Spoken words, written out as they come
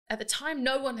At the time,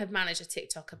 no one had managed a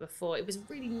TikToker before. It was a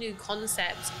really new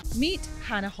concept. Meet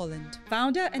Hannah Holland,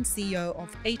 founder and CEO of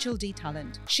HLD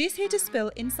Talent. She's here to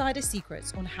spill insider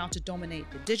secrets on how to dominate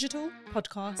the digital,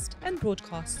 podcast, and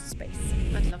broadcast space.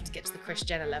 I'd love to get to the Kris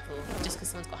Jenner level. Just because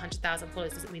someone's got 100,000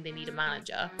 followers doesn't mean they need a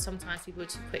manager. Sometimes people are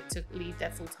too quick to leave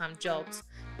their full-time jobs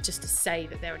just to say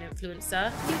that they're an influencer. I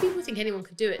think people think anyone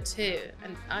can do it too,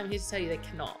 and I'm here to tell you they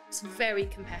cannot. It's very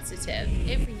competitive.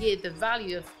 Every year, the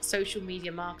value of social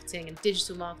media marketing and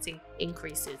digital marketing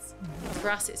increases. For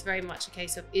us, it's very much a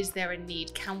case of, is there a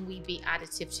need? Can we be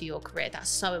additive to your career? That's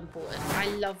so important. I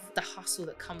love the hustle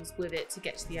that comes with it to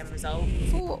get to the end result.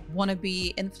 For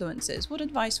wannabe influencers, what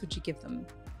advice would you give them?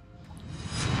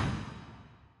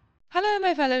 Hello,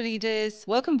 my fellow leaders.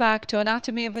 Welcome back to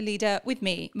Anatomy of a Leader with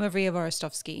me, Maria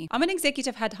Vorostovsky. I'm an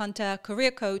executive headhunter,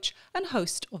 career coach, and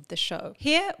host of the show.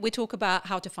 Here, we talk about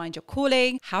how to find your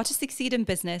calling, how to succeed in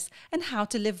business, and how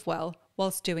to live well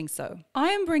whilst doing so. I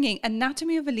am bringing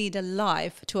Anatomy of a Leader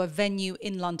live to a venue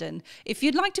in London. If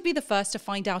you'd like to be the first to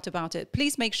find out about it,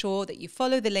 please make sure that you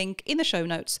follow the link in the show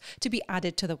notes to be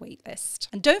added to the waitlist.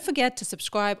 And don't forget to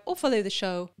subscribe or follow the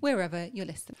show wherever you're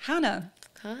listening. Hannah.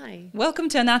 Hi. Welcome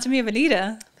to Anatomy of a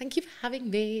Leader. Thank you for having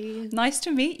me. Nice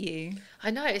to meet you. I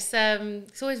know, it's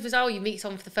always bizarre you meet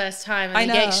someone for the first time and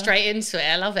you get straight into it.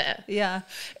 I love it. Yeah.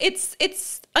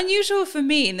 It's unusual for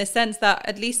me in the sense that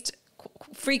at least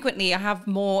frequently I have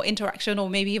more interaction, or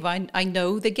maybe if I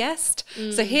know the guest.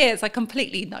 So here it's like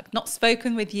completely not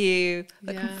spoken with you,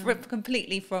 like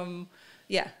completely from,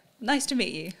 nice to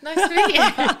meet you. Nice to meet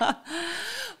you.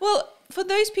 Well, for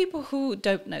those people who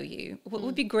don't know you, what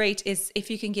would be great is if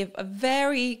you can give a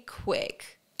very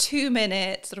quick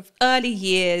 2-minute sort of early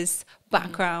years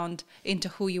background into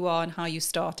who you are and how you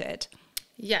started.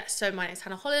 Yeah, so my name is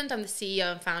Hannah Holland. I'm the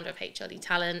CEO and founder of HLD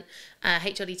Talent.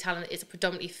 HLD Talent is a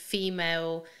predominantly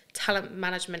female talent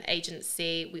management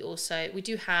agency. We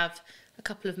do have a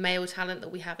couple of male talent that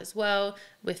we have as well.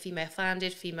 We're female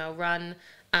founded, female run,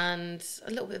 and a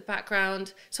little bit of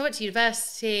background. So I went to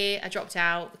university. I dropped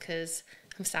out because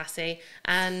I'm sassy,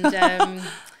 and no,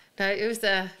 it was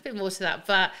a bit more to that.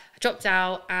 But I dropped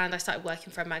out and I started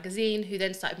working for a magazine, who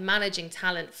then started managing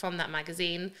talent from that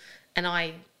magazine, and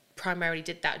I primarily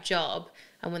did that job.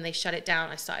 And when they shut it down,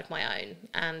 I started my own,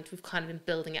 and we've kind of been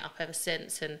building it up ever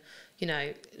since. And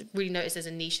really noticed there's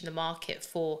a niche in the market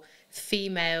for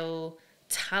female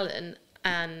talent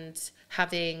and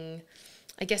having,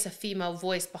 I guess, a female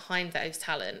voice behind those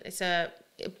talent.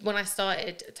 When I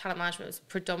started, talent management was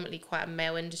predominantly quite a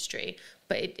male industry,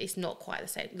 but it's not quite the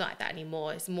same like that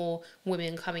anymore. It's more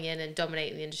women coming in and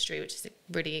dominating the industry, which is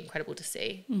really incredible to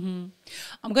see. Mm-hmm.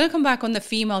 I'm going to come back on the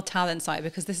female talent side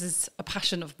because this is a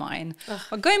passion of mine.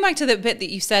 But going back to the bit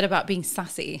that you said about being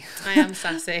sassy. I am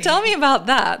sassy. Tell me about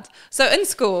that. So in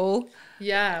school,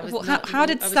 yeah, how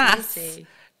did sass? Naughty.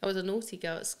 I was a naughty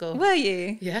girl at school. Were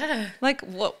you? Yeah. Like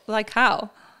what? Like how?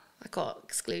 I got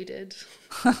excluded.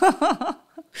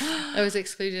 I was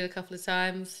excluded a couple of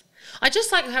times. I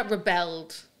just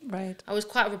rebelled. Right. I was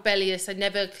quite rebellious. I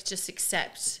never could just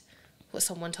accept what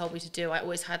someone told me to do. I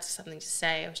always had something to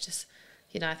say. I was just,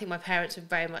 I think my parents would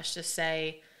very much just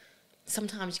say,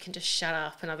 sometimes you can just shut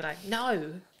up. And I'd be like,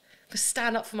 no, just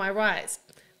stand up for my rights.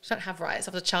 I don't have rights.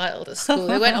 I was a child at school.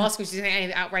 They weren't asking me to do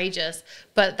anything outrageous,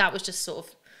 but that was just sort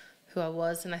of who I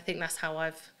was. And I think that's how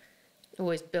I've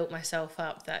always built myself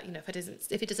up, that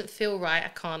if it doesn't feel right, I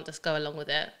can't just go along with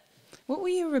it. What were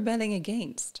you rebelling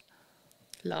against?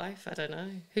 Life, I don't know,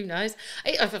 who knows.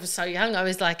 I was so young. I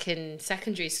was like in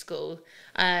secondary school.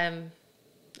 I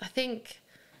think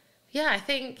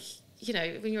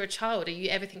when you're a child,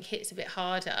 everything hits a bit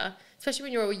harder, especially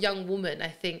when you're a young woman. I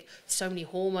think so many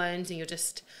hormones, and you're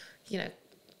just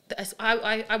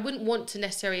I wouldn't want to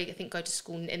necessarily, go to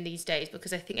school in these days,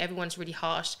 because I think everyone's really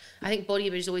harsh. I think body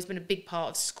image has always been a big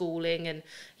part of schooling, and,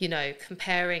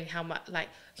 comparing how much,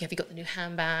 have you got the new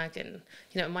handbag? And,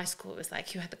 in my school, it was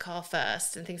like, who had the car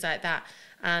first and things like that.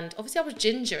 And obviously I was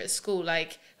ginger at school.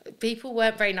 People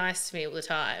weren't very nice to me all the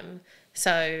time.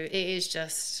 So it is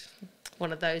just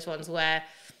one of those ones where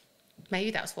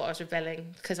maybe that's what I was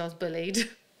rebelling, because I was bullied.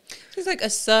 It's like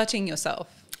asserting yourself.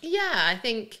 Yeah,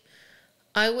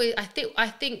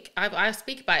 I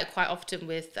speak about it quite often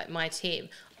with my team.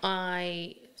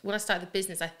 When I started the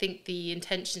business, I think the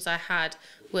intentions I had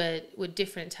were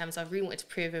different in terms of I really wanted to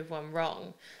prove everyone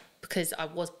wrong, because I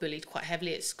was bullied quite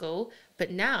heavily at school.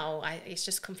 But now it's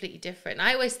just completely different.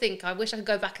 I always think I wish I could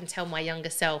go back and tell my younger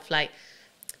self,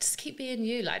 just keep being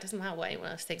you. It doesn't matter what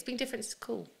anyone else thinks. Being different is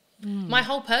cool. My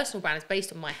whole personal brand is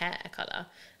based on my hair colour,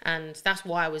 and that's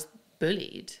why I was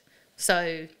bullied.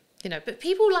 So But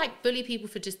people like bully people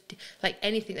for just like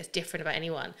anything that's different about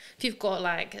anyone. If you've got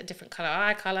like a different color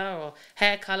eye color or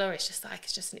hair color, it's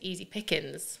just an easy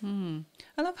pickings.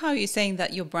 I love how you're saying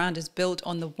that your brand is built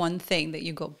on the one thing that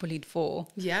you got bullied for.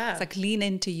 Yeah. It's like lean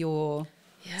into your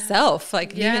self,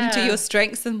 like lean into your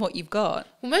strengths and what you've got.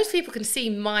 Well, most people can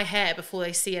see my hair before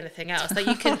they see anything else.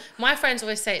 Like my friends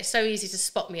always say it's so easy to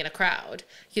spot me in a crowd,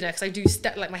 because I do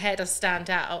like my hair does stand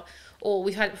out. Or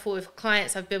we've had it before with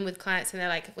clients. I've been with clients and they're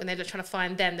like, when they're trying to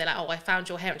find them, they're like, oh, I found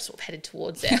your hair, and sort of headed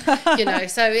towards it,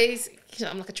 So it's,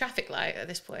 I'm like a traffic light at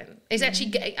this point. It's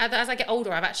actually, as I get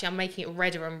older, I'm making it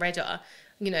redder and redder.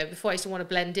 Before I used to want to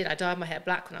blend in, I dyed my hair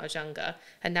black when I was younger.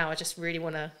 And now I just really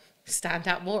want to stand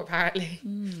out more, apparently.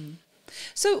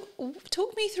 So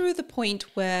talk me through the point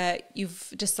where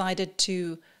you've decided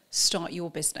to start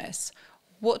your business.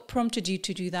 What prompted you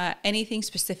to do that? Anything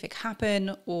specific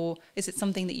happen, or is it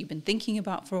something that you've been thinking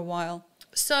about for a while?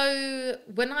 So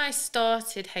when I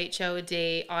started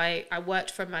HLD, I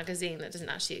worked for a magazine that doesn't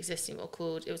actually exist anymore.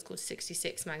 It was called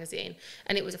 66 magazine,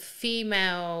 and it was a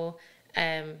female.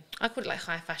 I called it like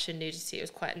high fashion nudity. It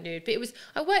was quite nude, but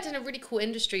I worked in a really cool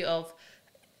industry of.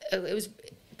 It was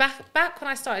back when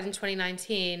I started in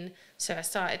 2019. So I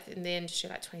started in the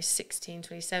industry like 2016,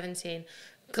 2017.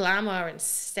 Glamour and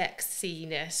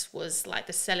sexiness was like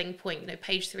the selling point.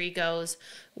 Page 3 girls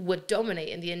were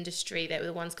dominating the industry. They were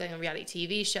the ones going on reality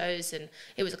TV shows, and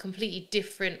it was a completely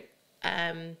different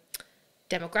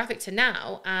demographic to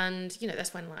now. And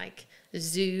that's when like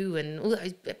Zoo and all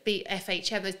those big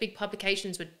FHM, those big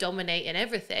publications would dominate in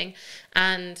everything.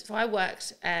 And so I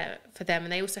worked for them,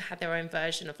 and they also had their own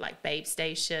version of like Babe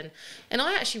Station. And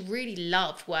I actually really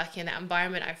loved working in that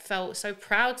environment. I felt so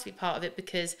proud to be part of it,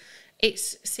 because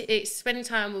it's spending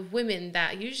time with women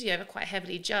that usually are quite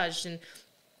heavily judged, and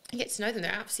you get to know them.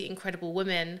 They're absolutely incredible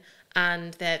women,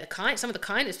 and they're some of the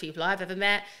kindest people I've ever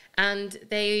met. And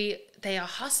they are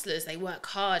hustlers. They work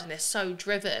hard, and they're so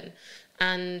driven.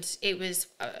 And it was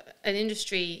an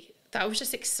industry that I was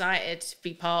just excited to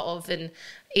be part of, and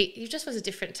it just was a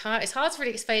different time. It's hard to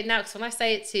really explain now, because when I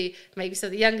say it to maybe some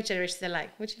of the younger generation, they're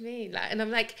like, what do you mean? And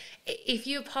I'm like, if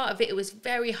you're part of it, it was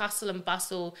very hustle and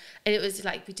bustle, and it was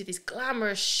like we did these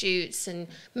glamorous shoots, and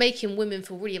making women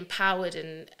feel really empowered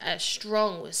and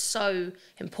strong was so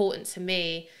important to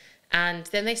me. And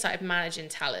then they started managing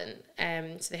talent.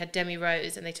 So they had Demi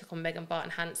Rose, and they took on Megan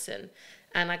Barton Hansen,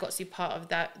 and I got to be part of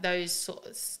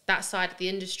that side of the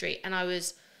industry, and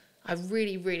I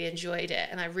really, really enjoyed it,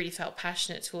 and I really felt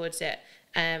passionate towards it.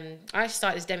 I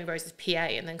started as Demi Rose's PA,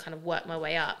 and then kind of worked my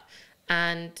way up.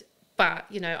 But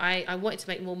I wanted to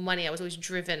make more money. I was always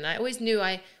driven. I always knew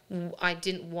I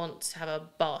didn't want to have a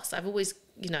boss. I've always,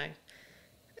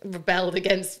 rebelled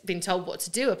against being told what to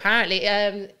do, apparently.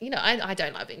 I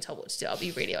don't like being told what to do. I'll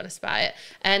be really honest about it.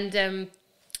 And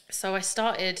so I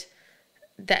started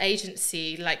the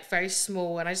agency like very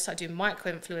small, and I just started doing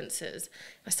micro influencers.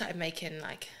 I started making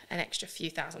like an extra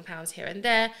few £1,000s here and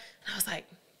there, and I was like,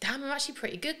 damn, I'm actually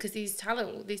pretty good, because these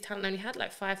talent only had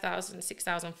like 5,000,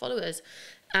 6,000 followers.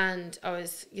 And I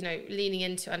was leaning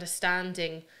into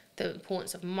understanding the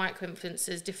importance of micro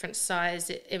influencers, different size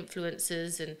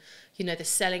influencers, and the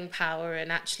selling power.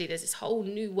 And actually there's this whole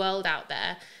new world out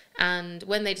there. And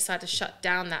when they decided to shut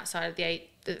down that side of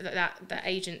the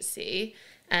agency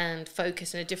and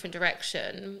focus in a different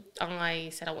direction, I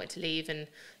said I wanted to leave, and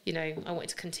I wanted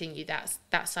to continue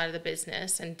that side of the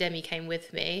business. And Demi came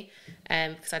with me,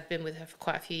 because I'd been with her for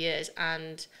quite a few years.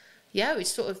 And yeah, we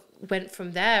sort of went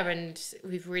from there, and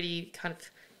we've really kind of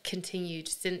continued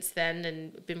since then,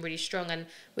 and been really strong. And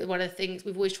one of the things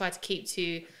we've always tried to keep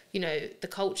to the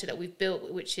culture that we've built,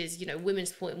 which is women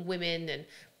supporting women and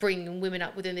bringing women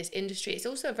up within this industry. It's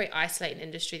also a very isolating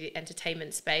industry, the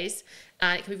entertainment space,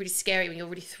 and it can be really scary when you're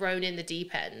really thrown in the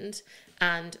deep end,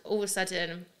 and all of a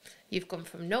sudden you've gone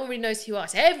from no one really knows who you are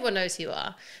to everyone knows who you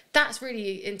are. That's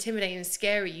really intimidating and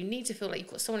scary. You need to feel like you've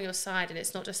got someone on your side, and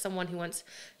it's not just someone who wants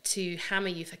to hammer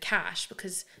you for cash,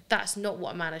 because that's not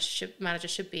what a manager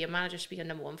should be. A manager should be your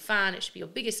number one fan. It should be your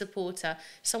biggest supporter,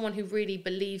 someone who really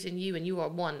believes in you, and you are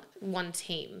one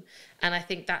team. And I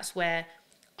think that's where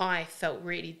I felt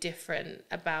really different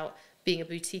about being a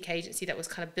boutique agency that was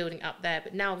kind of building up there.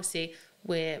 But now obviously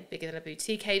we're bigger than a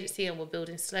boutique agency, and we're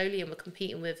building slowly, and we're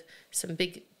competing with some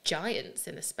big giants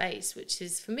in the space, which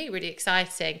is for me really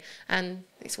exciting. And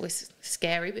it's always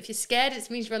scary, but if you're scared, it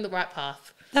means you're on the right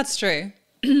path. That's true.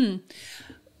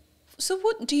 So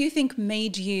what do you think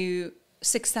made you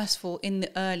successful in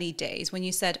the early days, when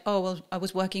you said, oh, well, I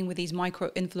was working with these micro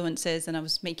influencers and I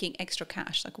was making extra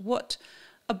cash? Like, what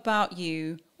about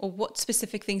you, or what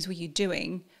specific things were you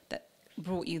doing that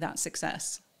brought you that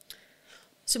success?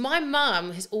 So my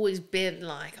mum has always been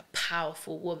like a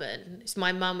powerful woman. So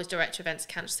my mum was director of events at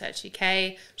Cancer Research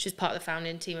UK. She was part of the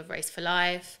founding team of Race for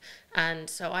Life. And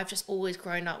so I've just always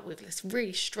grown up with this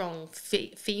really strong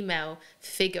female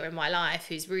figure in my life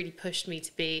who's really pushed me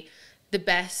to be the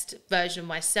best version of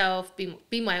myself,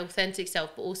 be my authentic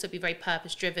self, but also be very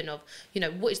purpose driven of, you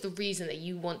know, what is the reason that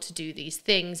you want to do these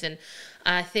things. And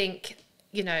I think,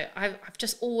 you know, I've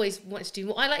just always wanted to do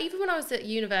more. Even when I was at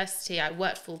university, I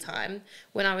worked full time.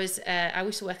 When I used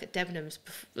to work at Debenhams,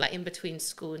 like in between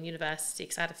school and university,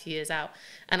 because I had a few years out.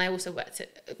 And I also worked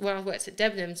at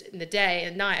Debenhams in the day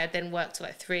and night. I then worked till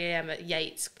like 3 a.m. at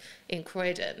Yates in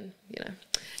Croydon. You know,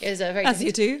 it was a very as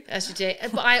you do.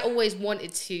 But I always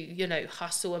wanted to, you know,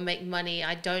 hustle and make money.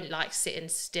 I don't like sitting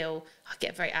still. I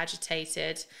get very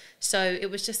agitated. So it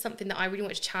was just something that I really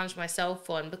wanted to challenge myself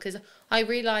on, because I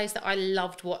realised that I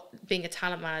loved being a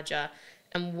talent manager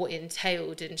and what it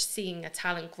entailed, and seeing a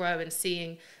talent grow and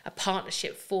seeing a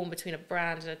partnership form between a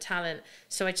brand and a talent.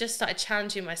 So I just started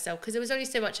challenging myself, because there was only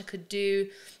so much I could do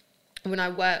when I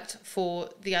worked for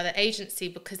the other agency,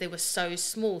 because they were so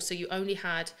small. So you only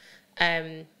had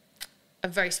a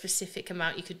very specific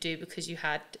amount you could do, because you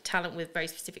had talent with very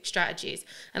specific strategies.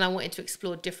 And I wanted to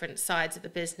explore different sides of the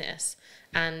business.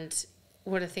 And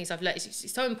one of the things I've learned is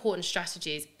it's so important,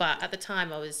 strategies. But at the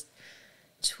time I was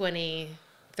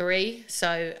 23.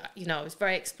 So, you know, I was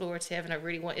very explorative, and I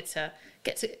really wanted to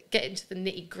get into the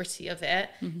nitty gritty of it.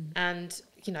 Mm-hmm. And,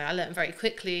 you know, I learned very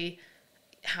quickly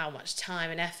how much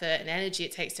time and effort and energy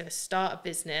it takes to start a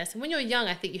business. And when you're young,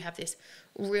 I think you have this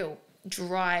real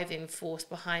driving force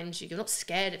behind you. You're not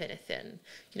scared of anything.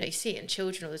 You know, you see it in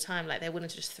children all the time, like they're willing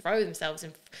to just throw themselves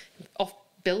off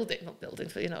buildings,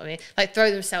 but you know what I mean, like throw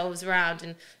themselves around.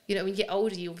 And, you know, when you get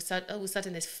older, all of a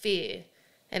sudden there's fear,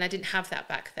 and I didn't have that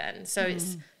back then. So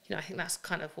it's, you know, I think that's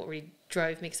kind of what really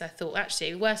drove me, because I thought,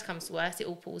 actually, worst comes to worst, it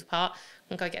all falls apart,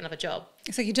 and go get another job.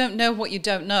 So you don't know what you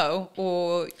don't know,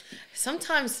 or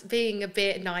sometimes being a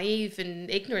bit naive and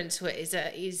ignorant to it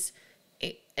is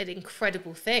an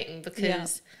incredible thing,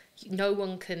 because no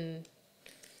one can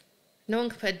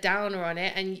put a downer on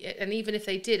it, and even if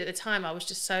they did at the time, I was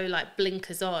just so like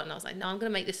blinkers on. I was like, no, I'm going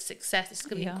to make this a success. It's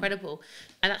going to be incredible.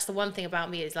 And that's the one thing about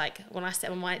me, is like, when I set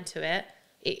my mind to it,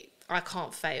 I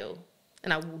can't fail,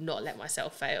 and I will not let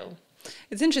myself fail.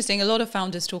 It's interesting. A lot of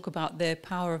founders talk about the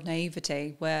power of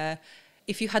naivety, where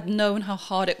if you had known how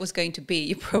hard it was going to be,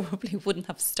 you probably wouldn't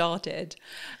have started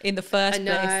in the first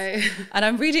place. And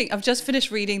I've just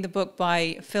finished reading the book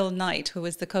by Phil Knight, who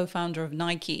is the co-founder of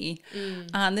Nike.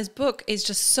 And this book is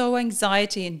just so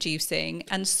anxiety inducing,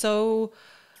 and so,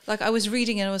 like, I was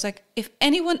reading it and I was like, if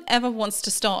anyone ever wants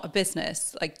to start a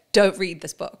business, like, don't read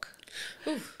this book.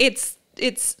 Oof.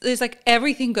 It's like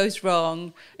everything goes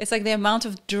wrong. It's like the amount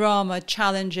of drama,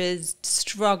 challenges,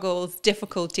 struggles,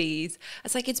 difficulties.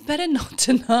 It's like, it's better not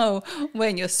to know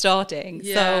when you're starting.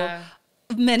 Yeah.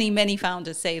 So many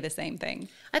founders say the same thing.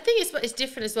 I think it's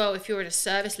different as well if you're in a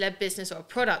service-led business or a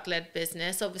product-led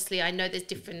business. Obviously, I know there's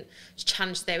different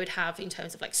challenges they would have in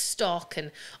terms of like stock.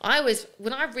 And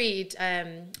when I read,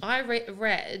 I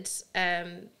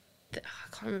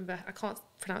can't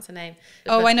pronounce her name.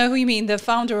 Oh, I know who you mean. The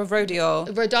founder of Rodeo.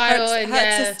 Hertz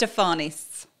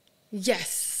Stefanis.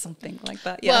 Yes. Something like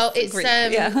that. Yes, well, it's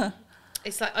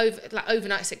it's like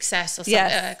overnight success or something.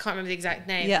 Yes. I can't remember the exact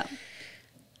name. Yeah.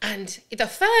 And the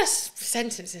first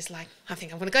sentence is like, I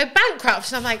think I'm going to go bankrupt.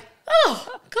 And I'm like,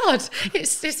 oh, God,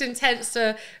 it's just intense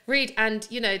to read. And,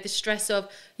 you know, the stress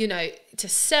of, you know, to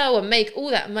sell and make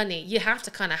all that money, you have to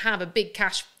kind of have a big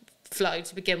cash flow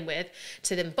to begin with,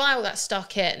 to then buy all that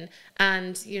stock in,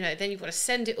 and, you know, then you've got to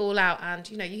send it all out. And,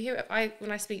 you know, you hear it,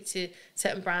 when I speak to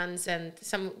certain brands, and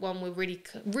someone we're really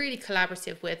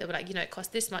collaborative with, they were like, you know, it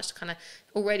costs this much to kind of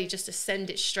already just to send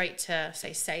it straight to,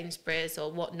 say, Sainsbury's or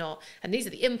whatnot, and these are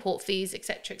the import fees,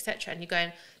 etc., and you're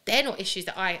going, they're not issues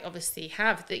that I obviously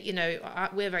have, that, you know,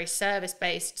 we're very service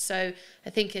based. So I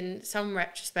think in some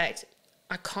retrospect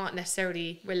I can't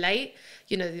necessarily relate.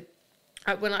 You know,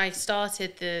 when I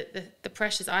started, the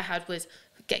pressures I had was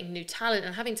getting new talent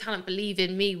and having talent believe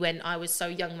in me when I was so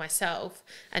young myself,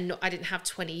 and I didn't have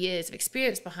 20 years of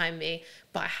experience behind me,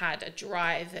 but I had a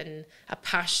drive and a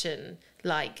passion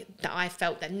like that I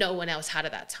felt that no one else had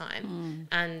at that time.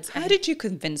 And how did you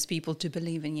convince people to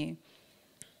believe in you?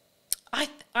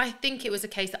 I think it was a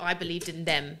case that I believed in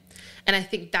them, and I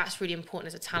think that's really important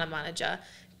as a talent manager,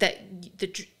 that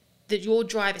your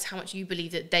drive is how much you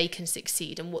believe that they can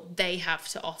succeed and what they have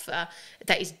to offer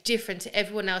that is different to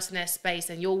everyone else in their space,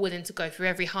 and you're willing to go through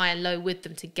every high and low with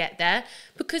them to get there.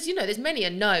 Because, you know, there's many a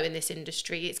no in this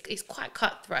industry. It's quite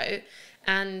cutthroat,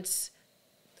 and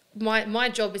my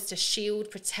job is to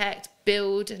shield, protect,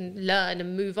 build and learn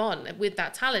and move on with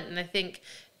that talent. And I think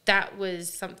that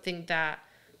was something that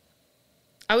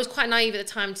I was quite naive at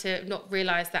the time to not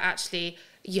realize that actually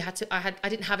I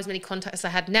didn't have as many contacts as I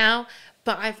had now,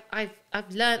 but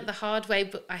I've learned the hard way.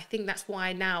 But I think that's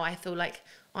why now I feel like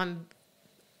I'm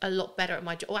a lot better at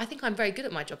my job. Well, I think I'm very good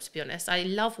at my job, to be honest. I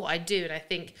love what I do, and I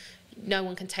think no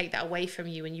one can take that away from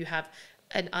you when you have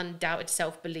an undoubted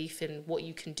self-belief in what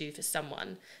you can do for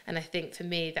someone. And I think for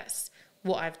me, that's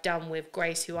what I've done with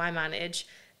Grace, who I manage,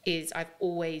 is I've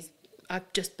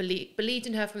just believed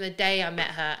in her from the day I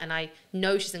met her, and I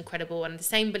know she's incredible. And the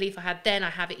same belief I had then, I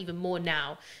have it even more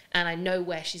now, and I know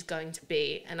where she's going to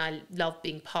be. And I love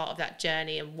being part of that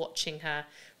journey and watching her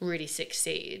really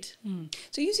succeed.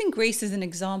 So using Grace as an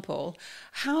example,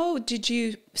 how did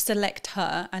you select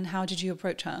her and how did you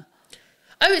approach her?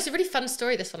 Oh, it's a really fun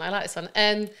story, this one. I like this one.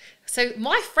 So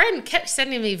my friend kept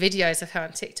sending me videos of her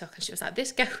on TikTok, and she was like,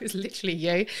 this girl is literally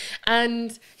you.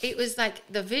 And it was like,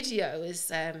 the video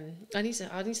is, I need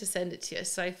to send it to you.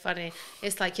 It's so funny.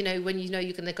 It's like, when you're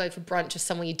going to go for brunch with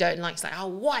someone you don't like, it's like,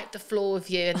 I'll wipe the floor with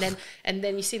you. And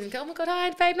then you see them go, oh my God, hi,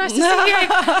 babe, nice to see you.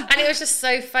 And it was just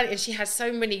so funny. And she had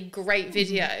so many great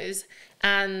videos.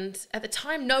 And at the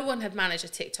time, no one had managed a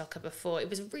TikToker before. It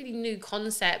was a really new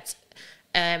concept.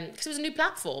 Because it was a new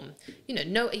platform,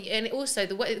 and also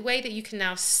the way that you can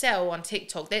now sell on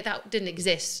TikTok, that didn't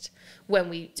exist when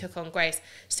we took on Grace.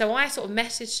 So I sort of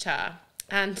messaged her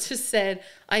and just said,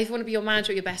 I want to be your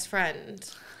manager or your best friend.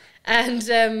 And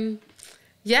so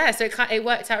it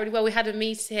worked out really well. We had a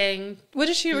meeting. What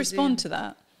did she respond to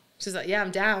that? She was like, yeah, I'm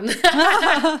down.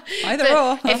 Either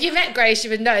or. If you met Grace,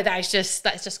 you would know that's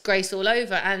just Grace all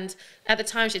over. And at the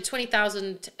time, she had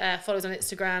 20,000 followers on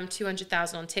Instagram,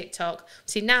 200,000 on TikTok.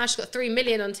 See, now she's got 3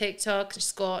 million on TikTok.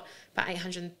 She's got about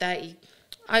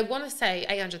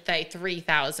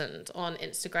 833,000 on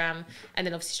Instagram. And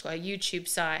then obviously she's got a YouTube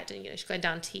site, and she's going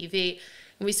down TV.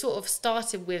 And we sort of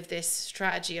started with this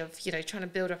strategy of, trying to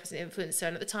build her up as an influencer.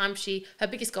 And at the time, her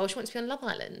biggest goal, she wanted to be on Love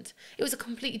Island. It was a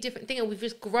completely different thing. And we've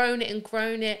just grown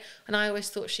it. And I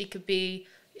always thought she could be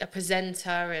a presenter.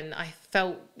 And I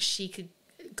felt she could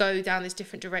go down this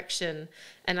different direction.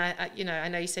 And I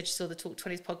know you said you saw the Talk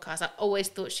 20s podcast. I always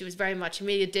thought she was very much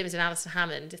Amelia Dims and Alison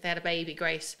Hammond. If they had a baby,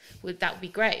 that would be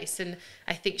Grace. And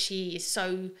I think she is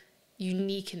so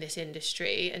unique in this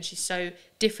industry, and she's so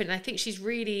different. And I think she's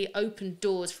really opened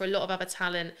doors for a lot of other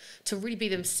talent to really be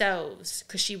themselves,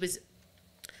 because she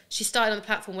started on the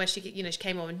platform where she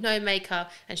came on with no makeup,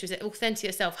 and she was authentic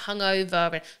herself,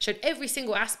 hungover, and showed every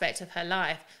single aspect of her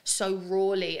life so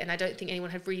rawly. And I don't think anyone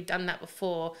had really done that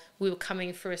before. We were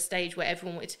coming through a stage where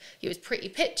everyone wanted, it was pretty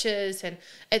pictures, and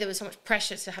there was so much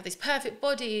pressure to have these perfect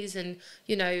bodies, and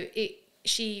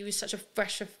she was such a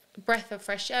breath of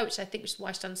fresh air, which I think is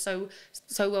why she's done so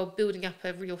well, building up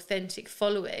a really authentic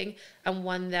following, and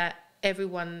one that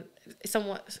she's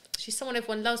someone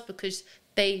everyone loves, because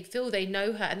they feel they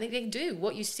know her, and they do.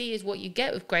 What you see is what you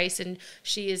get with Grace, and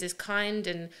she is as kind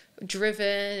and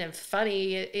driven and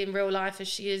funny in real life as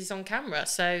she is on camera.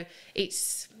 So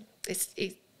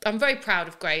I'm very proud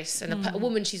of Grace and a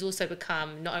woman she's also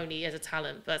become, not only as a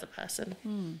talent but as a person.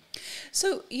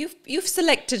 So you've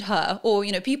selected her, or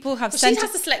people have. She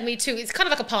has to select me too. It's kind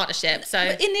of like a partnership.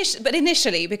 So, but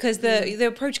initially, because the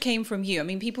approach came from you. I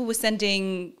mean, people were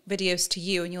sending videos to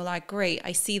you, and you're like, "Great,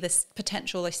 I see this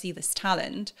potential. I see this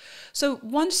talent." So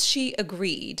once she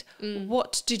agreed,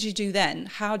 what did you do then?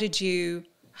 How did you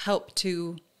help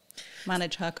to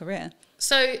manage her career?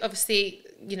 So obviously,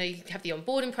 you have the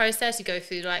onboarding process, you go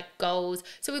through like goals.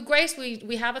 So with Grace,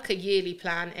 we have like a yearly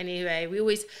plan anyway. We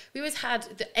always had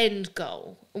the end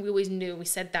goal, and we always knew, and we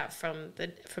said that from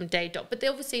day dot. But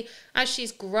obviously, as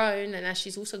she's grown and as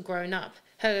she's also grown up,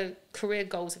 her career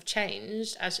goals have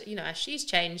changed as she's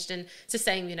changed. And it's the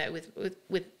same,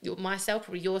 with myself,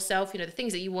 probably yourself, the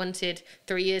things that you wanted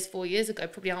 3 years, 4 years ago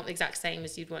probably aren't the exact same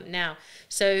as you'd want now.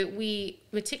 So we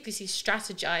meticulously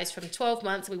strategize from 12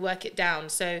 months, and we work it down.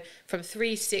 So from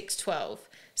 3, 6, 12.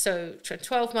 So for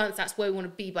 12 months, that's where we want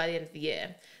to be by the end of the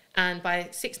year. And by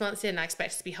 6 months in, I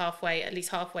expect us to be at least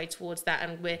halfway towards that.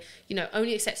 And we're,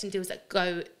 only accepting deals that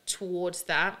go towards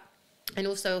that. And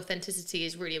also authenticity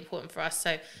is really important for us.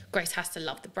 So Grace has to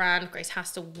love the brand. Grace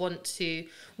has to want to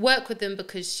work with them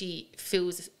because she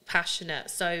feels passionate.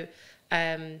 So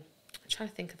I'm trying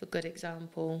to think of a good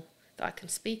example that I can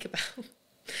speak about.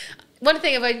 One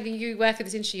thing about you work in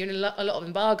this industry, you're in a lot of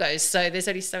embargoes, so there's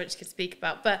only so much you can speak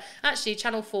about. But actually,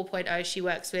 Channel 4.0 she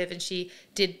works with, and she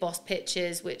did Boss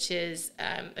Pictures, which is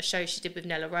a show she did with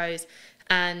Nella Rose.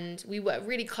 And we worked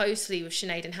really closely with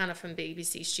Sinead and Hannah from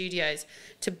BBC Studios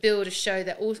to build a show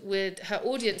that her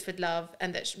audience would love,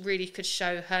 and that really could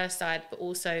show her side, but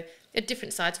also a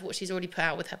different side to what she's already put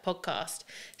out with her podcast.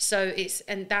 So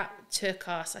and that took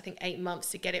us, I think, 8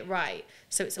 months to get it right.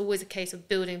 So it's always a case of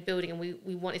building, and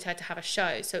we wanted her to have a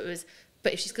show. So it was,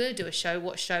 but if she's going to do a show,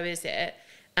 what show is it?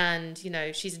 And, you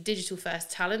know, she's a digital first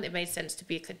talent. It made sense to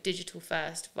be a digital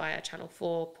first via Channel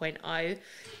 4.0.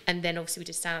 And then obviously we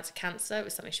did Stand Out to Cancer. It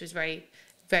was something she was very,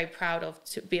 very proud of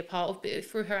to be a part of, but it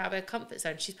threw her out of her comfort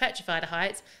zone. She's petrified of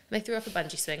heights, and they threw her off a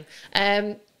bungee swing.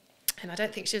 And I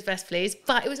don't think she was best pleased,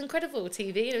 but it was incredible TV,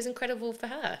 and it was incredible for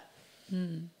her.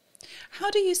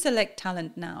 How do you select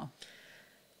talent now?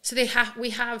 So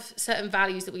we have certain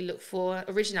values that we look for.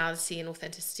 Originality and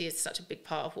authenticity is such a big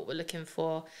part of what we're looking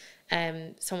for.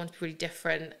 Someone's really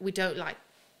different. We don't like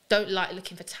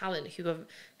looking for talent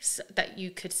that you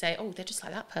could say, oh, they're just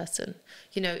like that person.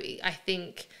 You know, I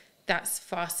think that's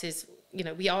for us is, you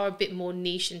know, we are a bit more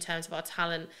niche in terms of our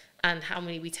talent and how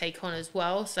many we take on as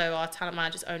well. So our talent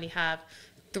managers only have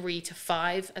 3 to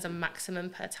 5 as a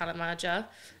maximum per talent manager.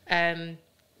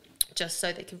 Just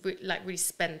so they can really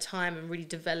spend time and really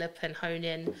develop and hone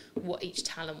in what each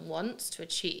talent wants to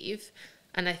achieve.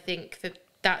 And I think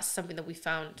that's something that we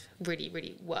found really,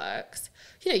 really works.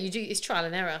 You know, it's trial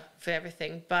and error for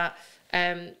everything, but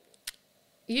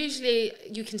usually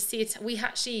you can see it.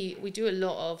 We do a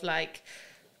lot of like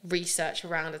research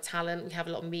around a talent. We have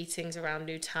a lot of meetings around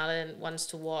new talent, ones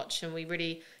to watch, and we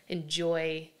really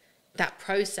enjoy that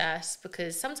process,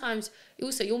 because sometimes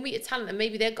also you'll meet a talent and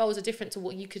maybe their goals are different to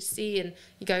what you could see, and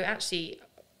you go, actually,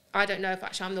 I don't know if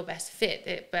actually I'm the best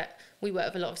fit, but we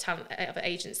work with a lot of talent at other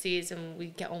agencies, and we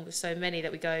get on with so many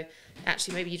that we go,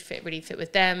 actually maybe you'd really fit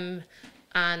with them.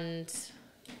 And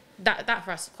that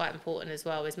for us is quite important as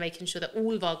well, is making sure that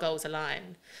all of our goals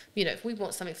align. You know, if we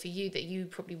want something for you that you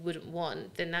probably wouldn't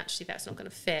want, then actually that's not going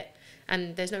to fit,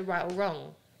 and there's no right or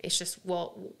wrong. It's just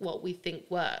what we think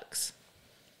works.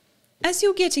 As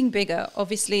you're getting bigger,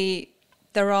 obviously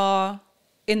there are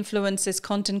influencers,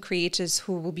 content creators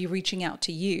who will be reaching out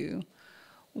to you.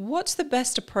 What's the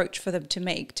best approach for them to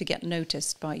make to get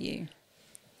noticed by you?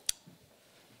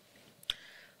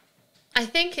 I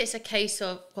think it's a case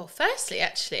of, well, firstly,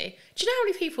 actually, do you know how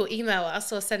many people email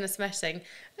us or send us a message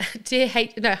saying,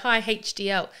 hi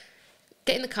HDL,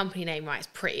 getting the company name right is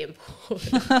pretty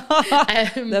important.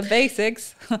 The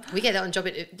basics. We get that on job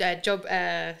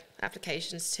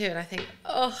applications too, and I think,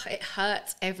 it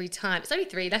hurts every time. It's only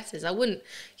 3 letters. I wouldn't,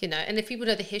 you know, and if people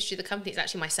know the history of the company, it's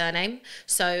actually my surname.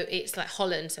 So it's like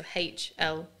Holland, so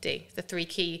HLD, the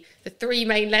 3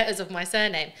 main letters of my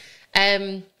surname.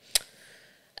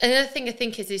 Another thing I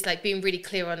think is like being really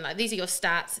clear on, like, these are your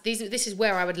stats. This is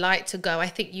where I would like to go. I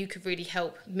think you could really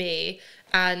help me,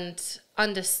 and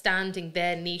understanding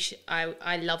their niche,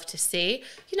 I love to see.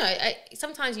 You know,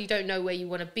 sometimes you don't know where you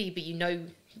want to be, but you know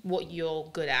what you're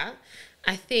good at.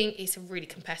 I think it's a really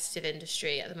competitive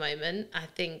industry at the moment. I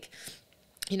think,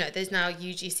 you know, there's now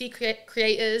UGC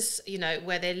creators, you know,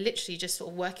 where they're literally just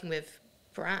sort of working with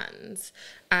brands,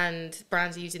 and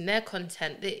brands are using their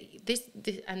content.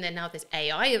 And then now there's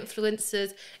AI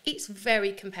influencers. It's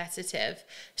very competitive.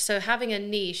 So having a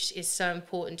niche is so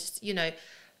important, you know.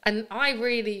 And I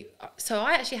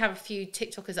actually have a few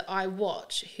TikTokers that I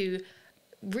watch who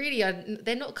really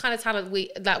they're not the kind of talent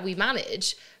that we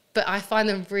manage, but I find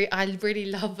them I really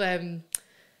love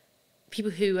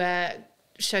people who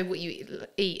show what you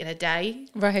eat in a day.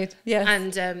 Right, yes.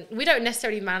 And we don't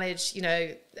necessarily manage, you know,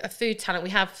 a food talent.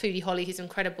 We have Foodie Holly, who's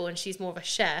incredible, and she's more of a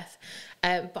chef.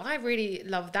 But I really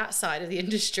love that side of the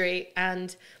industry.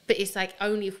 But it's like,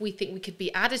 only if we think we could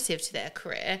be additive to their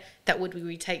career, that would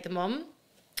we take them on.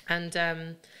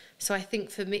 And so I think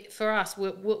for us,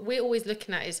 what we're always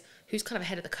looking at is who's kind of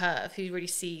ahead of the curve, who really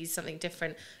sees something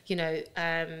different. You know,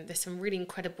 there's some really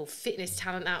incredible fitness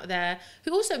talent out there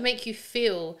who also make you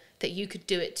feel that you could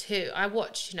do it too. I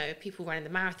watch, you know, people running the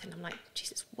marathon. I'm like,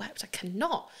 Jesus wept, I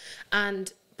cannot.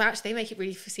 But actually they make it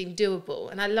really seem doable.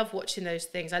 And I love watching those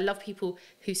things. I love people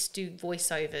who do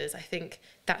voiceovers. I think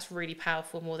that's really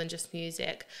powerful, more than just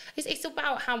music. It's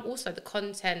about how also the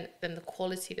content and the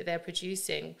quality that they're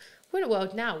producing. We're in a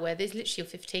world now where there's literally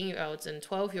 15-year-olds and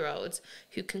 12-year-olds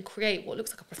who can create what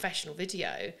looks like a professional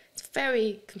video. It's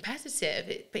very competitive,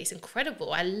 but it's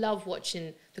incredible. I love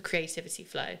watching the creativity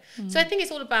flow. So I think it's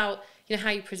all about, you know, how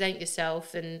you present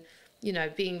yourself, and, you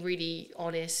know, being really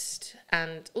honest,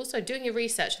 and also doing your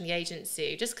research on the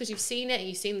agency. Just because you've seen it and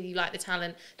you've seen that you like the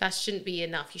talent, that shouldn't be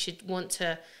enough. You should want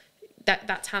to,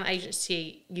 that talent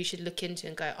agency you should look into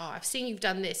and go, I've seen you've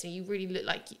done this and you really look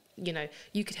like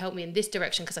you could help me in this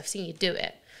direction because I've seen you do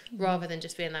it, rather than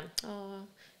just being like, oh,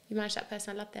 you manage that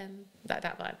person, I love them, that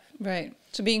vibe. Right.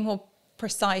 So being more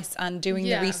precise and doing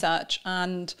the research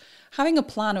and having a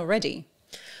plan already.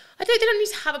 They don't need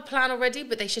to have a plan already,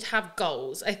 but they should have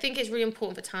goals. I think it's really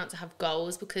important for talent to have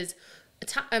goals, because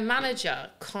a manager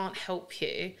can't help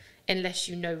you unless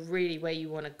you know really where you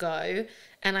want to go.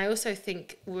 And I also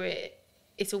think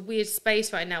it's a weird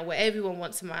space right now where everyone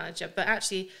wants a manager, but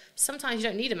actually sometimes you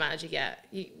don't need a manager yet.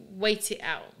 You wait it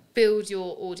out, build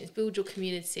your audience, build your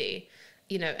community,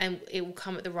 and it will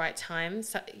come at the right time.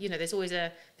 So, there's always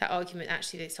that argument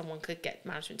actually that someone could get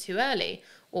management too early,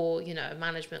 or,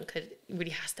 management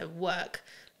really has to work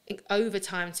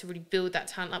overtime to really build that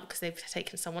talent up because they've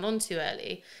taken someone on too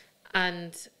early.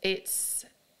 And it's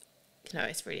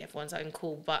really everyone's own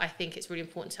call. But I think it's really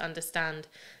important to understand,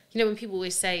 when people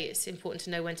always say it's important to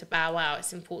know when to bow out,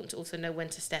 it's important to also know when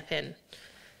to step in.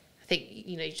 I think,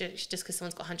 just because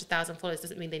someone's got 100,000 followers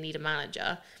doesn't mean they need a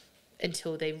manager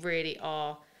until they really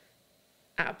are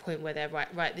at a point where they're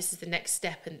right, this is the next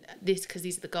step, and because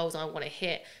these are the goals I want to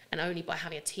hit, and only by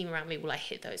having a team around me will I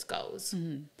hit those goals.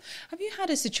 Mm. Have you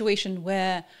had a situation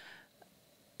where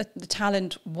the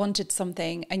talent wanted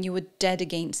something and you were dead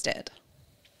against it?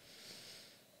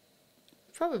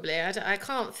 Probably. I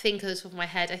can't think of the top of my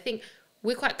head. I think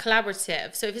we're quite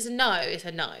collaborative. So if it's a no, it's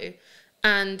a no.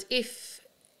 And if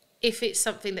it's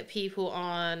something that people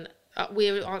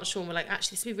we aren't sure, and we're like,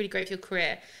 actually, this would be really great for your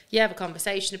career, you have a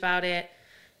conversation about it.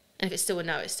 And if it's still a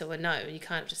no, it's still a no. And you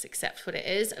kind of just accept what it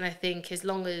is. And I think as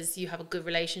long as you have a good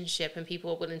relationship and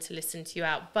people are willing to listen to you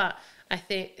out. But I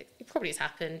think it probably has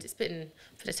happened. It's been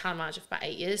for the talent manager for about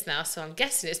 8 years now. So I'm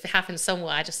guessing it's happened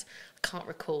somewhere. I can't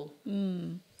recall.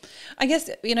 Mm. I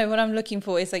guess, what I'm looking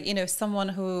for is someone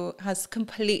who has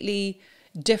completely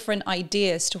different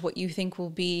ideas to what you think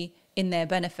will be in their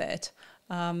benefit.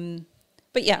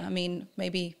 But yeah,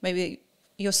 maybe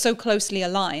you're so closely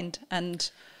aligned and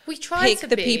we try to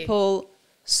the be. People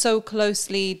so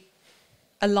closely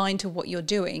aligned to what you're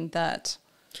doing that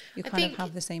you kind of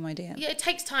have the same idea. Yeah, it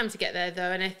takes time to get there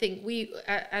though. And I think we,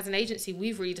 as an agency,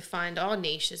 we've really defined our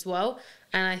niche as well.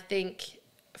 And I think,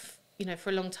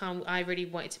 for a long time, I really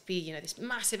wanted to be, this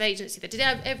massive agency that did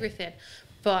everything.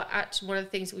 But actually, one of the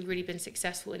things that we've really been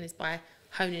successful in is by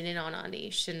honing in on our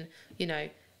niche. And,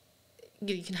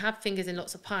 you can have fingers in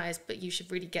lots of pies, but you should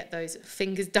really get those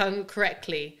fingers done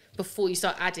correctly before you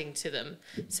start adding to them.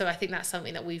 So I think that's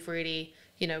something that we've really,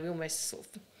 we almost sort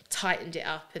of tightened it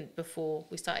up and before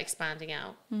we start expanding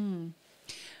out. Mm.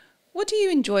 What do you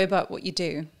enjoy about what you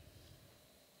do?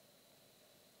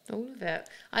 All of it.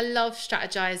 I love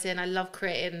strategizing. I love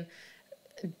creating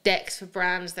decks for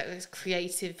brands that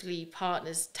creatively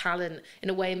partners talent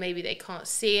in a way maybe they can't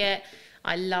see it.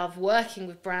 I love working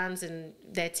with brands and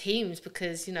their teams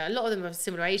because, a lot of them are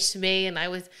similar age to me, and I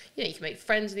was, you can make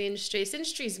friends in the industry. This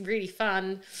industry is really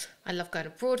fun. I love going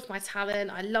abroad for my talent.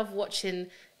 I love watching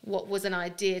what was an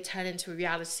idea turn into a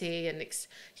reality, and,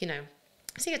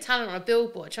 seeing a talent on a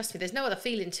billboard, trust me, there's no other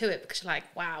feeling to it because you're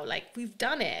like, wow, we've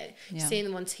done it. Yeah. Seeing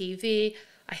them on TV,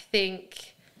 I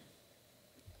think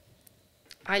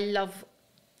I love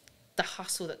the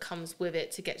hustle that comes with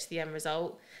it to get to the end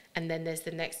result. And then there's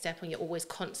the next step, and you're always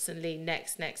constantly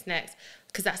next,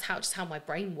 because that's how my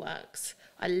brain works.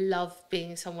 I love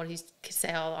being someone who could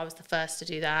say, oh, I was the first to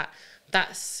do that.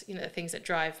 That's, the things that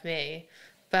drive me.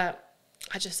 But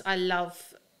I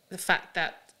love the fact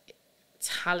that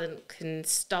talent can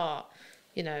start,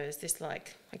 as this I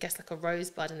guess a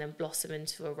rosebud and then blossom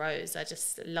into a rose. I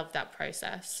just love that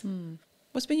process. Mm.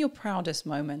 What's been your proudest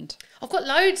moment? I've got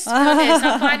loads, to be honest.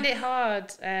 I find it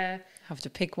hard. Have to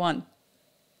pick one.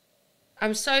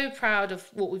 I'm so proud of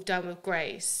what we've done with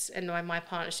Grace and my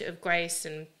partnership with Grace,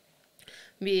 and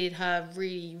me and her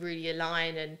really, really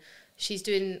align, and she's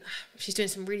doing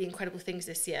some really incredible things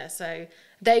this year. So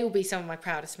they will be some of my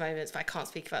proudest moments, but I can't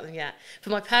speak about them yet. But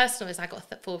my personal is I got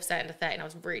 4% under 30, and I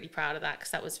was really proud of that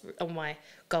because that was on my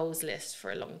goals list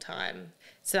for a long time.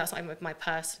 So that's with my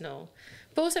personal.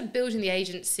 But also building the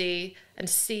agency and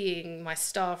seeing my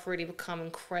staff really become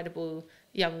incredible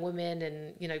young women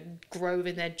and, grow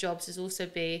in their jobs has also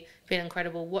been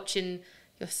incredible. Watching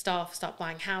your staff start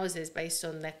buying houses based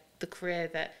on the career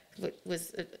that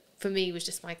was, for me, was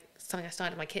just something I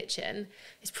started in my kitchen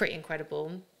is pretty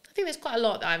incredible. I think there's quite a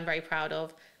lot that I'm very proud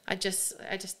of. I just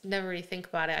never really think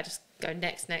about it. I just go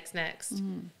next.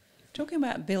 Mm. Talking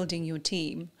about building your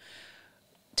team,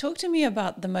 talk to me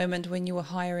about the moment when you were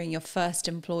hiring your first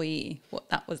employee, what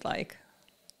that was like.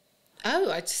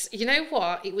 Oh, you know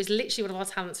what? It was literally one of our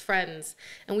talent's friends.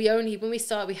 And when we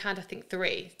started, we had, I think,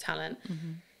 3 talent.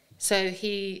 Mm-hmm. So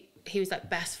he he was like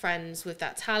best friends with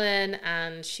that talent,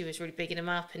 and she was really bigging him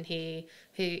up, and he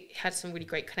had some really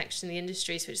great connection in the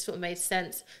industry, so it just sort of made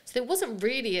sense. So there wasn't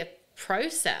really a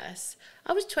process.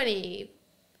 I was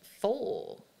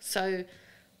 24, so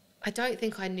I don't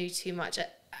think I knew too much.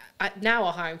 Now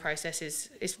our hiring process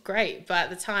is great, but at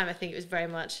the time I think it was very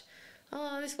much,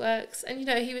 oh, this works. And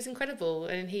he was incredible,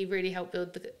 and he really helped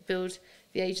build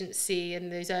the agency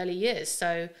in those early years.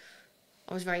 So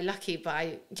I was very lucky, but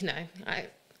I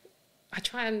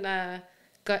try and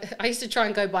go. I used to try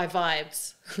and go by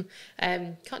vibes.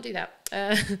 Can't do that.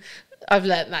 I've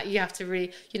learned that you have to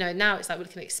really, now it's like we're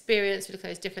looking at experience, we're looking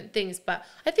at those different things. But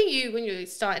I think when you're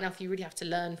starting off, you really have to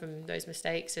learn from those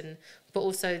mistakes, but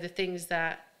also the things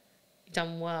that you've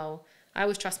done well. I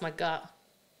always trust my gut,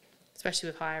 especially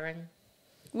with hiring.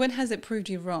 When has it proved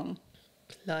you wrong?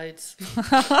 Loads.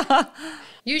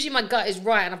 Usually my gut is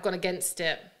right and I've gone against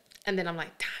it. And then I'm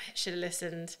like, damn it, should have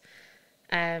listened.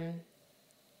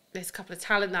 There's a couple of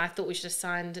talent that I thought we should have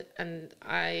signed, and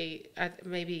I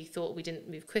maybe thought we didn't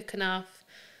move quick enough.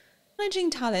 Managing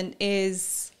talent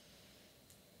is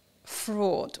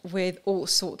fraught with all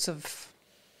sorts of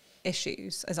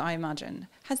issues, as I imagine.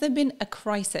 Has there been a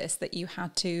crisis that you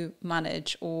had to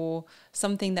manage, or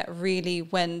something that really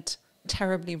went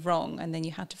terribly wrong and then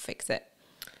you had to fix it?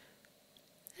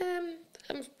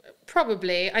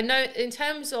 Probably. I know in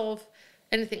terms of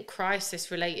anything crisis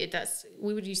related,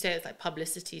 we would say it's like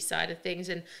publicity side of things.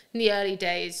 And in the early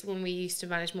days when we used to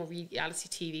manage more reality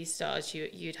TV stars,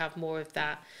 you'd have more of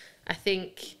that. I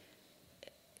think,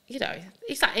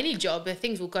 it's like any job,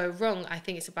 things will go wrong. I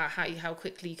think it's about how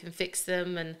quickly you can fix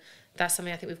them, and that's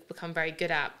something I think we've become very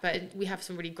good at. But we have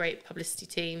some really great publicity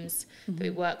teams that we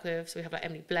work with. So we have like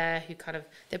Emily Blair, who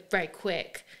they're very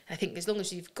quick. I think as long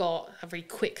as you've got a very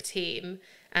quick team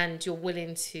and you're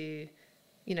willing to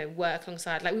work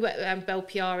alongside, like we work with Bell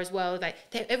PR as well, like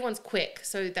everyone's quick,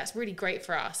 so that's really great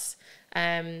for us.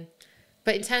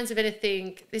 But in terms of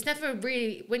anything, there's never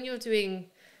really, when you're doing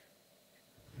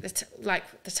the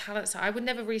talent side, I would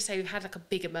never really say we've had like a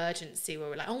big emergency where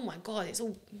we're like, oh my god, it's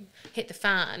all hit the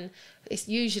fan.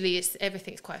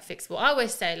 Everything's quite fixable. I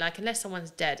always say, like, unless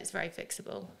someone's dead, it's very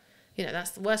fixable.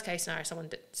 That's the worst case scenario.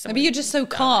 Maybe you're just so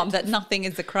calm that nothing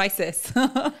is a crisis.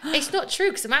 It's not true,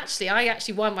 because I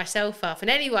actually wind myself up. And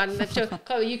anyone, I'm sure,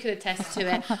 Chloe, you can attest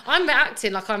to it. I'm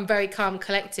acting like I'm very calm,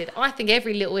 collected. I think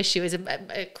every little issue is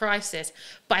a crisis.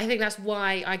 But I think that's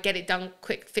why I get it done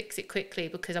quick, fix it quickly,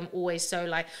 because I'm always so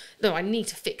like, no, I need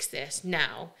to fix this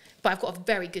now. But I've got a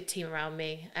very good team around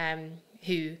me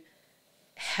who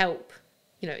help.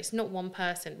 It's not one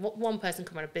person. One person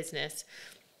can run a business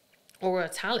or a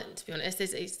talent, to be honest.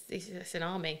 It's an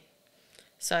army.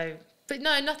 So, but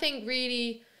no, nothing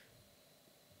really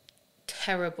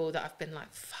terrible that I've been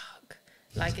like, fuck.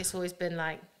 Like, it's always been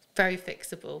like very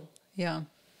fixable. Yeah.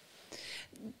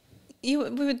 We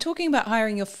were talking about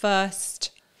hiring your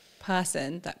first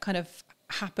person that kind of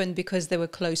happened because they were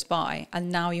close by,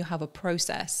 and now you have a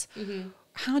process. Mm-hmm.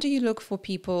 How do you look for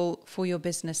people for your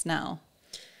business now?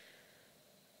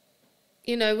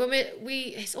 When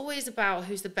it's always about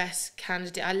who's the best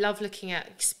candidate. I love looking at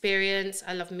experience.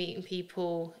 I love meeting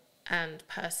people and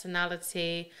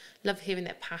personality. Love hearing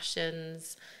their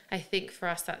passions. I think for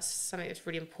us, that's something that's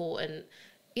really important.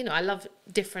 I love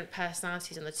different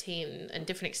personalities on the team and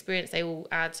different experience. They all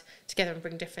add together and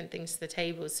bring different things to the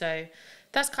table. So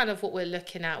that's kind of what we're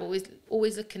looking at.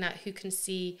 Always looking at who can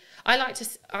see. I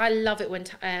love it when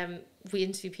we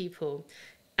interview people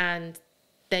and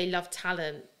they love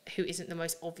talent who isn't the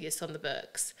most obvious on the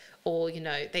books, or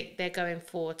they're going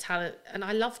for talent, and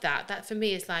I love that for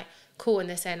me is like cool. And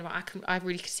they're saying, right, I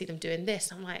really could see them doing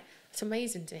this, and I'm like, it's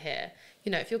amazing to hear.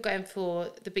 If you're going for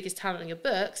the biggest talent on your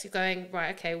books, you're going,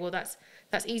 right, okay, well that's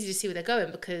easy to see where they're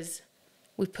going because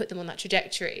we've put them on that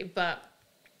trajectory. But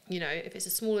if it's a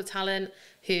smaller talent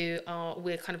who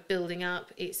we're kind of building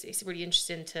up, it's really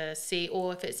interesting to see.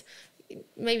 Or if it's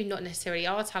maybe not necessarily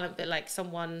our talent, but like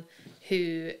someone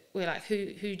who we're like,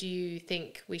 who do you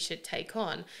think we should take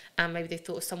on? And maybe they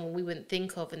thought of someone we wouldn't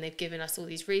think of, and they've given us all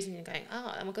these reasons, and going,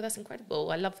 oh my god, that's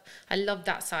incredible. I love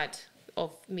that side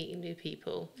of meeting new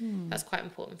people. That's quite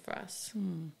important for us.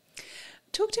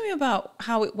 Talk to me about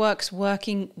how it works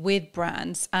working with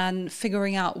brands and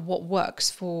figuring out what works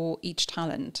for each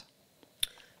talent.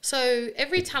 So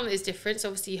every talent is different. So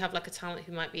obviously you have like a talent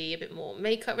who might be a bit more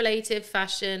makeup related,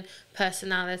 fashion,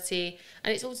 personality,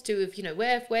 and it's all to do with,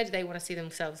 where do they want to see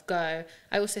themselves go.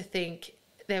 I also think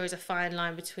there is a fine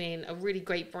line between a really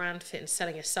great brand fit and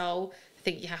selling a soul. I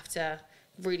think you have to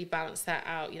really balance that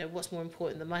out. What's more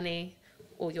important, the money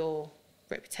or your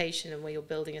reputation and where you're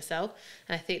building yourself.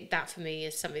 And I think that for me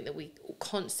is something that we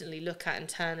constantly look at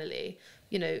internally.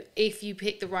 You know, if you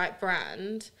pick the right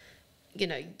brand, you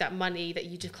know, that money that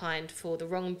you declined for the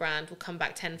wrong brand will come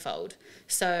back tenfold.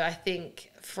 So I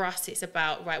think for us, it's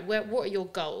about, right, what are your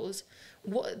goals?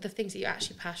 What are the things that you're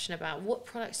actually passionate about? What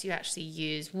products do you actually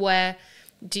use? Where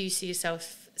do you see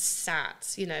yourself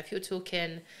sat? You know, if you're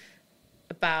talking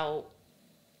about,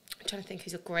 I'm trying to think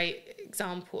who's a great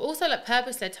example. Also, like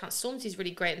purpose-led talent. Stormzy's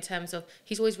really great in terms of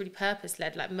he's always really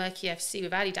purpose-led, like Murky FC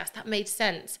with Adidas. That made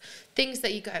sense. Things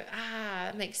that you go,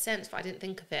 that makes sense, but I didn't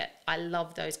think of it. I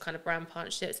love those kind of brand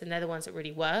partnerships, and they're the ones that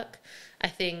really work. I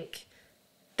think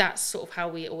that's sort of how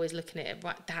we're always looking at it.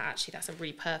 Right, that's a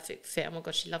really perfect fit. Oh my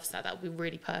God, she loves that. That would be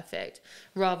really perfect.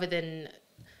 Rather than,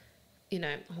 you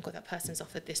know, oh my God, that person's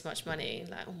offered this much money.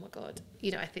 Like, oh my God.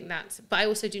 You know, I think but I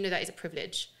also do know that is a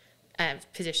privilege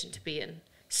position to be in.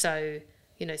 So,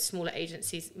 you know, smaller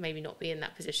agencies maybe not be in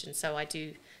that position. So I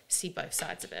do see both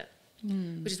sides of it,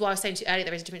 which is why I was saying to you earlier,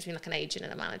 there is a difference between like an agent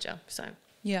and a manager. So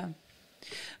yeah,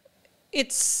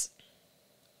 it's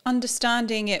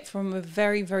understanding it from a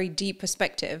very, very deep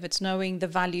perspective. It's knowing the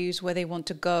values, where they want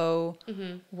to go,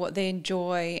 what they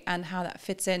enjoy, and how that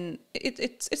fits in.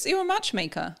 It's you're a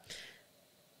matchmaker.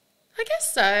 I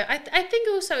guess so. I think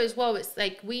also as well, it's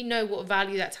like we know what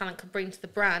value that talent could bring to the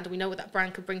brand, and we know what that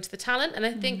brand could bring to the talent. And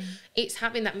I think it's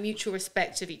having that mutual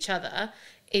respect of each other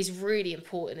is really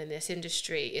important in this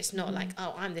industry. It's not like,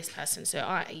 oh, I'm this person, so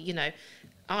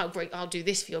I'll do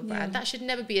this for your brand. That should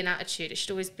never be an attitude. It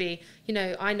should always be, you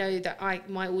know, I know that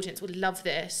my audience would love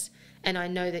this, and I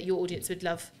know that your audience would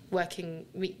love working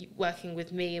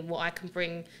with me and what I can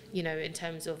bring, you know, in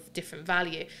terms of different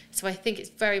value. So I think it's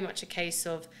very much a case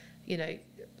of, you know,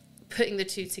 putting the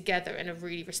two together in a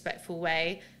really respectful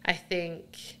way. I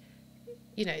think,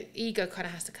 you know, ego kind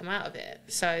of has to come out of it.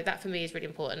 So that for me is really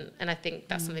important. And I think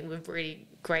that's something we're really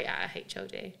great at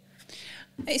HLD.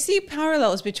 I see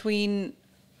parallels between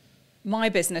my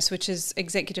business, which is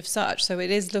executive search. So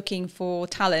it is looking for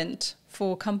talent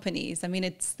for companies. I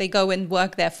mean, they go and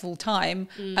work there full time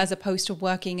as opposed to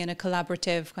working in a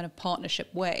collaborative kind of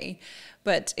partnership way.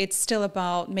 But it's still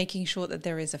about making sure that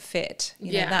there is a fit.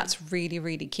 You know, that's really,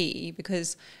 really key,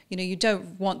 because, you know, you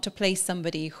don't want to place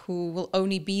somebody who will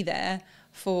only be there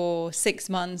for 6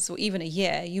 months or even a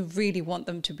year. You really want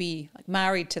them to be like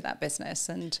married to that business.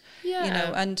 And, you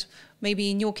know, and maybe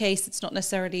in your case, it's not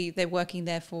necessarily they're working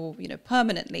there for, you know,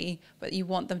 permanently, but you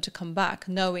want them to come back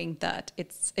knowing that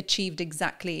it's achieved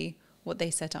exactly what they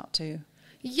set out to.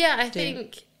 Yeah, I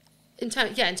think in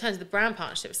terms of the brand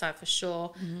partnership side, for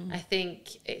sure, I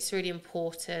think it's really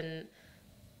important.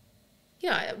 You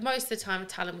know, most of the time,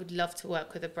 talent would love to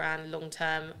work with a brand long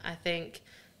term. I think,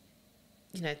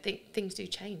 you know, things do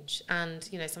change, and,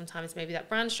 you know, sometimes maybe that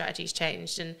brand strategy's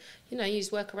changed, and, you know, you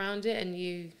just work around it and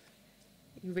you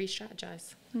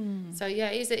re-strategize. So yeah,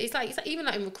 it's like even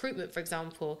like in recruitment, for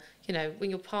example, you know, when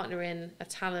you're partnering a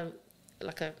talent,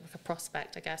 like a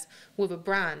prospect, I guess, with a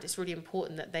brand, it's really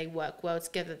important that they work well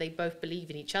together. They both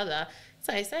believe in each other.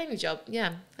 So it's the same job.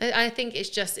 Yeah, I think it's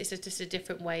just a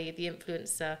different way. The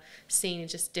influencer scene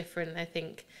is just different. I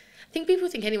think people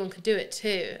think anyone can do it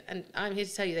too, and I'm here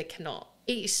to tell you they cannot.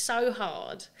 It is so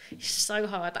hard. It's so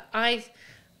hard. I'm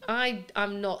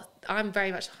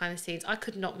very much behind the scenes. I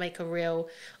could not make a reel.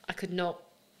 I could not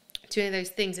do any of those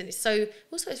things. And it's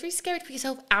really scary to put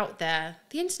yourself out there.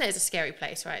 The internet is a scary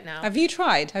place right now. Have you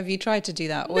tried to do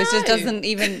that? Or it just doesn't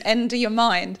even enter your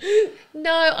mind?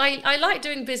 No, I like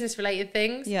doing business related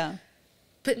things. Yeah.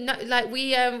 But no, like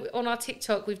we, on our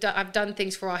TikTok, I've done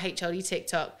things for our HLD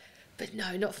TikTok. But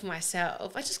no, not for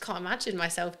myself. I just can't imagine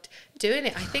myself doing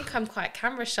it. I think I'm quite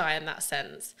camera shy in that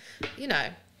sense. You know,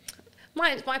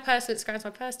 my personal Instagram is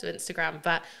my personal Instagram,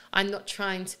 but I'm not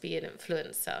trying to be an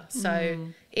influencer. So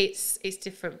it's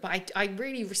different. But I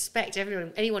really respect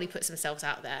anyone who puts themselves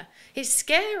out there. It's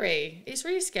scary. It's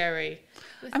really scary.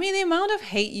 I mean, the amount of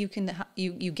hate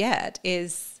you get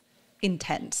is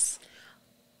intense.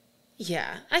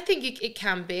 Yeah, I think it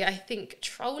can be. I think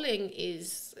trolling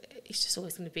it's just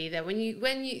always going to be there. When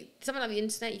you something like the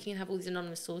internet, you can have all these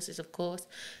anonymous sources, of course.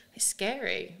 It's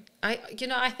scary. I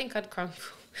think I'd crumble.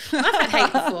 I've had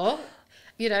hate before,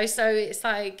 you know, so it's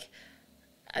like,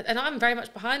 and I'm very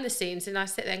much behind the scenes, and I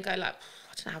sit there and go like,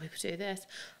 I don't know how people do this.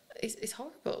 It's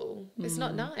horrible. It's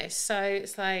not nice. So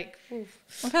it's like,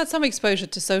 oof. I've had some exposure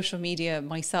to social media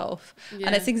myself,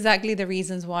 and it's exactly the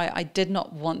reasons why I did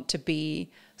not want to be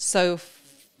so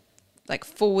like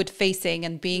forward facing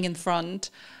and being in front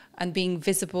and being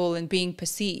visible and being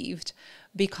perceived,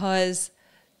 because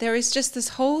there is just this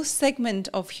whole segment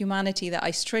of humanity that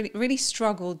I really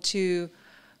struggled to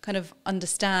kind of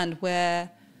understand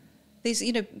where these,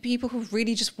 people who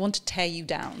really just want to tear you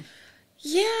down.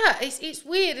 Yeah, it's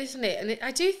weird, isn't it? And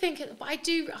I do think, but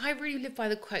I really live by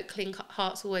the quote, clean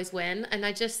hearts always win. And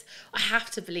I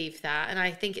have to believe that. And I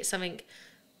think it's something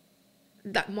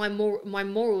that my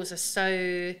morals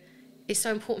are it's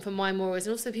so important for my morals,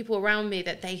 and also people around me,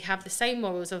 that they have the same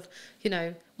morals of, we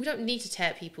don't need to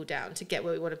tear people down to get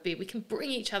where we want to be. We can bring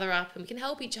each other up and we can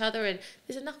help each other, and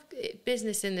there's enough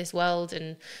business in this world,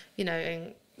 and,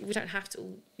 and we don't have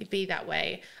to be that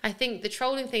way. I think the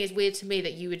trolling thing is weird to me,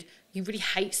 that you really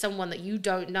hate someone that you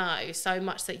don't know so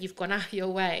much that you've gone out of your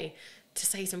way to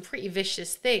say some pretty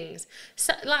vicious things.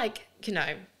 So, like,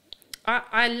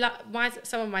 I love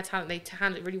some of my talent, they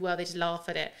handle it really well. They just laugh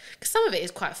at it, because some of it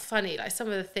is quite funny. Like some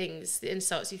of the things, the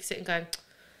insults, you can sit and go,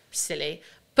 silly.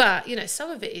 But, some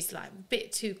of it is like a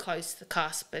bit too close to the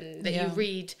cusp, and that you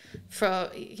read for,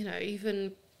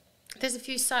 even there's a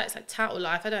few sites like Total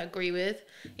Life I don't agree with.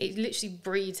 It literally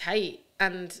breeds hate,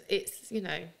 and it's,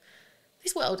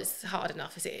 this world is hard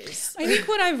enough as it is. I think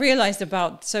what I realized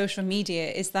about social media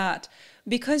is that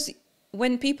because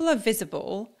when people are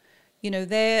visible,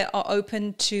 they are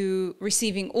open to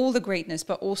receiving all the greatness,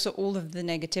 but also all of the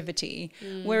negativity.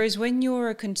 Whereas when you're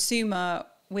a consumer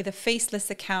with a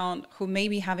faceless account who may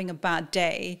be having a bad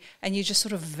day, and you just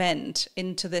sort of vent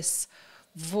into this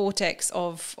vortex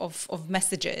of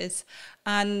messages.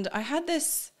 And I had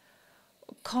this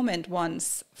comment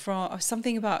once from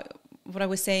something about what I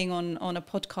was saying on a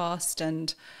podcast,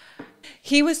 and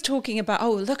he was talking about,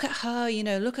 oh, look at her,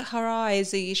 look at her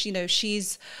eyes,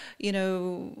 she's,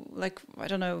 like, I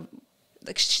don't know,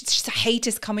 like hate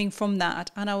is coming from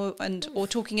that, or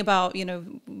talking about,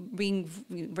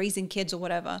 raising kids or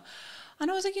whatever. And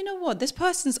I was like, what? This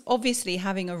person's obviously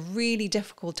having a really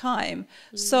difficult time.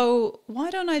 So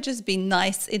why don't I just be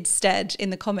nice instead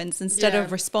in the comments instead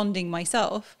of responding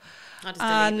myself? I just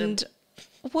delete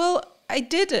them. Well, I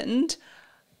didn't.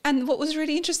 And what was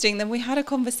really interesting, then we had a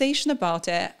conversation about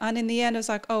it. And in the end, I was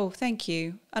like, oh, thank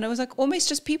you. And it was like almost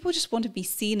just people just want to be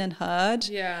seen and heard.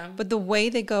 Yeah. But the way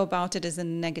they go about it is in a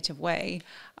negative way.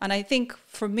 And I think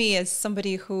for me, as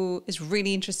somebody who is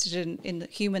really interested in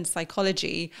human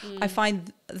psychology, I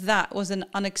find that was an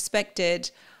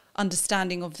unexpected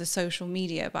understanding of the social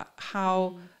media about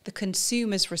how the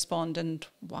consumers respond and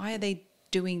why are they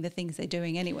doing the things they're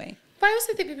doing anyway. But I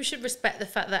also think people should respect the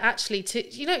fact that actually,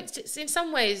 in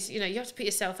some ways, you have to put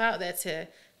yourself out there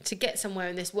to get somewhere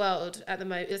in this world at the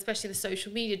moment, especially the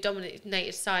social media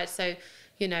dominated side. So,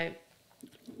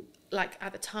 like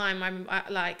at the time,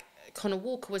 like Connor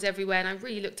Walker was everywhere, and I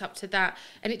really looked up to that,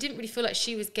 and it didn't really feel like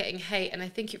she was getting hate. And I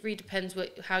think it really depends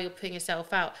how you're putting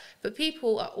yourself out. But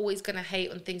people are always going to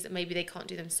hate on things that maybe they can't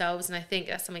do themselves, and I think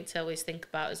that's something to always think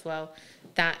about as well.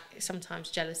 That sometimes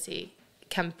jealousy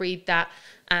can breed that,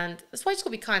 and that's why you just got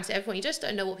to be kind to everyone. You just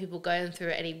don't know what people are going through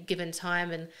at any given time,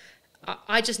 and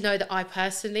I just know that I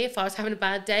personally, if I was having a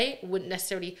bad day, wouldn't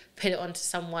necessarily put it onto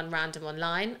someone random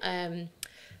online.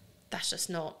 That's just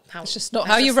not how. It's just not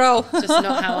how you roll. Just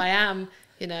not how I am.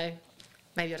 Maybe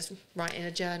I just write in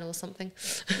a journal or something.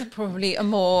 Probably a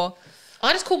more.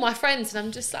 I just call my friends and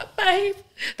I'm just like, babe.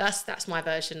 That's my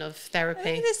version of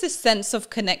therapy. There's this sense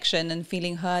of connection and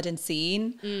feeling heard and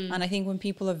seen. And I think when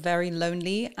people are very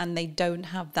lonely and they don't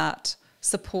have that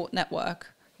support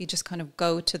network, you just kind of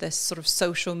go to this sort of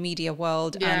social media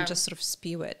world and just sort of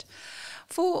spew it.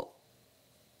 For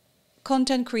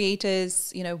content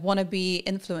creators, wannabe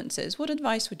influencers, what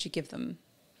advice would you give them?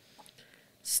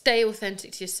 Stay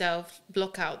authentic to yourself.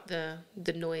 Block out the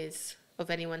noise of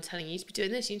anyone telling you to be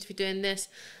doing this, you need to be doing this.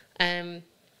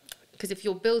 Because if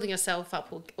you're building yourself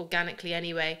up organically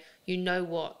anyway, you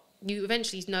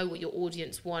eventually know what your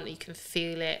audience want. You can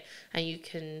feel it, and you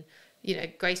can,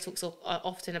 Grace talks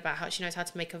often about how she knows how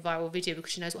to make a viral video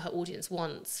because she knows what her audience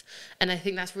wants. And I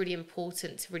think that's really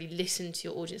important, to really listen to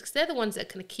your audience, because they're the ones that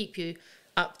are going to keep you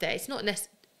up there. It's not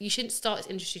you shouldn't start this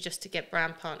industry just to get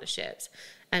brand partnerships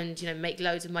and make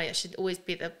loads of money. That should always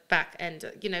be the back end.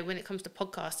 When it comes to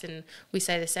podcasting, we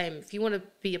say the same. If you want to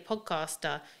be a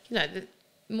podcaster,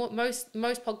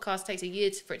 most podcasts takes a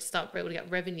year for it to start able to get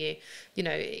revenue.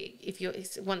 If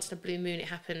it's once in a blue moon it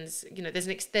happens.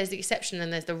 There's the exception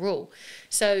and there's the rule.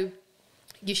 So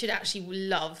you should actually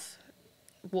love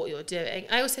what you're doing.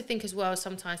 I also think as well,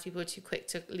 sometimes people are too quick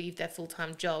to leave their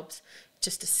full-time jobs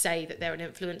just to say that they're an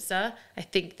influencer. I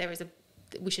think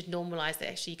we should normalize that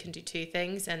actually you can do two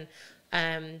things, and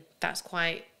that's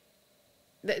something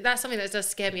that does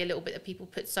scare me a little bit, that people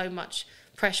put so much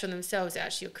pressure on themselves that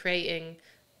actually you're creating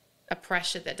a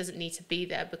pressure that doesn't need to be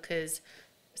there, because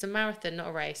It's a marathon, not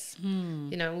a race.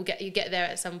 You know, you get there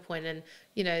at some point, and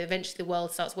you know, eventually the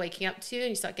world starts waking up to you, and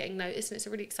you start getting noticed, and it's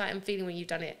a really exciting feeling when you've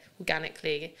done it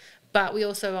organically. But we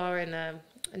also are in a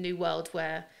new world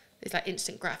where it's like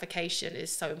instant gratification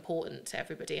is so important to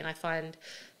everybody, and I find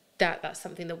that's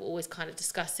something that we're always kind of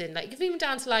discussing. Like even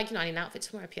down to like, you know, I need an outfit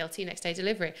tomorrow, PLT, next day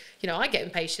delivery. You know, I get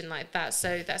impatient like that.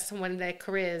 So that's someone in their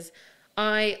careers.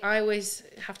 I always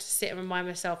have to sit and remind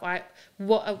myself,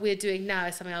 what we're doing now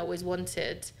is something I always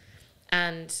wanted,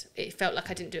 and it felt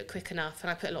like I didn't do it quick enough, and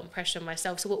I put a lot of pressure on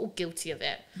myself. So we're all guilty of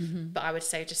it. But I would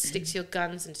say just stick to your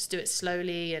guns and just do it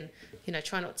slowly, and you know,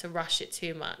 try not to rush it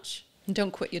too much. And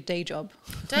don't quit your day job.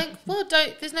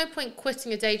 There's no point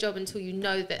quitting a day job until you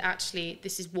know that actually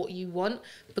this is what you want,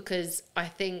 because I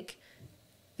think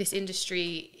this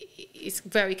industry is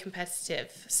very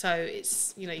competitive. So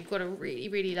it's, you know, you've got to really,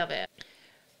 really love it.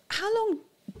 How long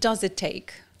does it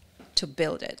take to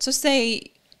build it? So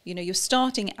say, you know, you're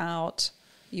starting out,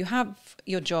 you have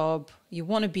your job, you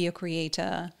want to be a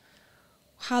creator.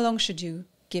 How long should you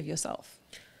give yourself?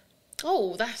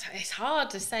 Oh, it's hard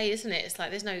to say, isn't it? It's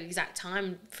like there's no exact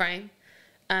time frame.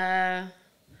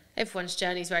 Everyone's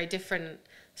journey is very different,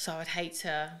 so I'd hate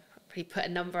to pretty put a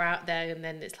number out there and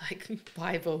then it's like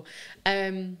Bible.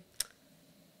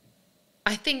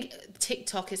 I think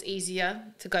TikTok is easier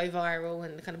to go viral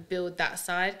and kind of build that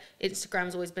side.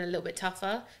 Instagram's always been a little bit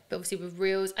tougher, but obviously with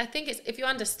Reels, I think it's if you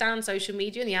understand social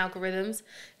media and the algorithms,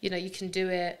 you know, you can do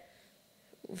it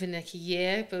within like a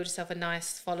year, build yourself a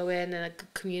nice following and a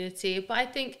good community. But I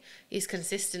think it's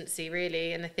consistency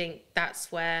really, and I think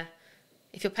that's where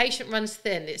if your patient runs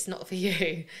thin, it's not for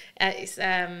you. It's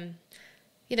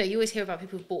you know, you always hear about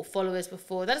people who've bought followers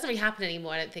before. That doesn't really happen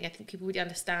anymore, I don't think. I think people really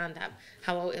understand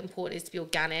how important it is to be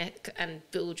organic and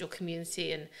build your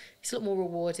community, and it's a lot more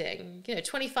rewarding. You know,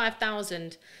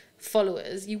 25,000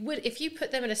 followers, you would, if you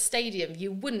put them in a stadium,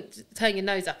 you wouldn't turn your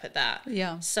nose up at that.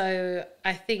 Yeah. So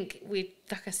I think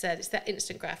like I said, it's that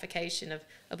instant gratification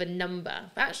of a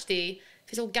number. But actually,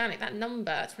 if it's organic, that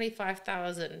number,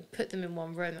 25,000, put them in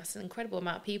one room, that's an incredible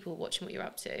amount of people watching what you're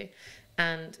up to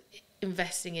and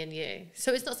investing in you.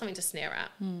 So it's not something to sneer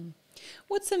at.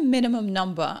 What's the minimum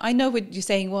number? I know what you're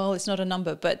saying, well, it's not a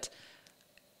number, but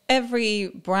every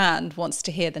brand wants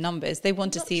to hear the numbers. They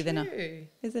want to see the numbers.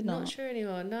 Is it not? Not true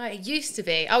anymore. No, it used to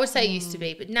be. I would say it used to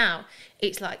be, but now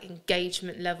it's like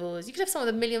engagement levels. You could have someone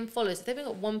with 1 million followers. If they've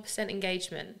only got 1%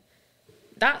 engagement,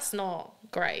 that's not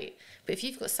great. But if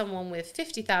you've got someone with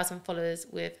 50,000 followers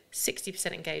with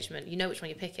 60% engagement, you know which one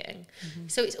you're picking.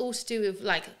 So it's all to do with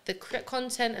like the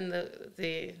content and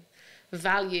the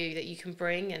value that you can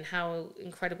bring and how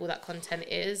incredible that content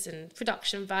is, and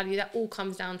production value, that all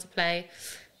comes down to play.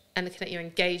 And looking at your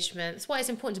engagement. That's why it's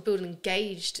important to build an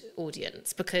engaged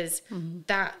audience, because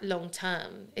that long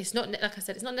term, it's not, like I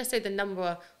said, it's not necessarily the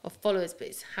number of followers, but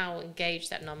it's how engaged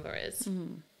that number is.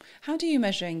 How do you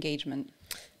measure engagement?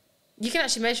 You can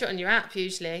actually measure it on your app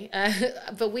usually,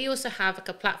 but we also have like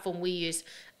a platform we use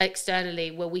externally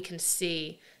where we can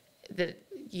see the,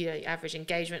 you know, average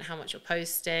engagement, how much you're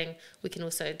posting. We can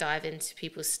also dive into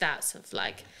people's stats of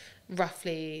like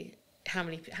roughly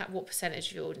what percentage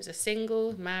of your audience are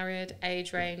single, married,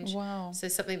 age range. Wow. So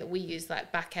something that we use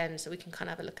like back end, so we can kind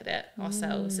of have a look at it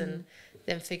ourselves and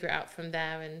then figure it out from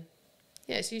there. And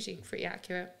yeah, it's usually pretty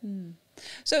accurate.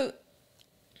 So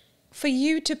for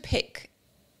you to pick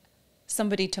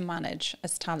somebody to manage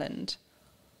as talent,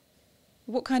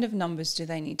 what kind of numbers do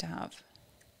they need to have?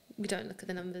 We don't look at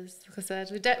the numbers, like I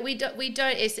said. We don't.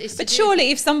 It's but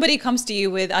surely if somebody comes to you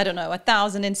with, I don't know,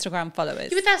 1,000 Instagram followers.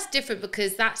 Yeah, but that's different,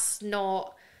 because that's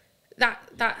not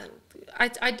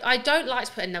I don't like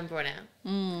to put a number on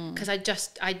it, because I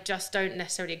just don't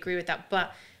necessarily agree with that.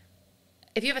 But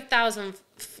if you have 1,000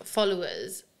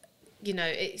 followers, you know,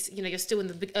 it's, you know, you're still in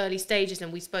the early stages,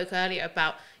 and we spoke earlier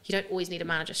about you don't always need a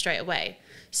manager straight away.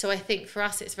 So I think for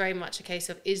us, it's very much a case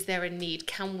of, is there a need?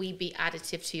 Can we be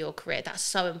additive to your career? That's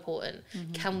so important.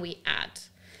 Can we add?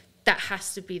 That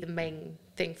has to be the main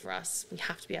thing for us. We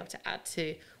have to be able to add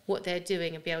to what they're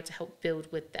doing and be able to help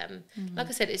build with them. Like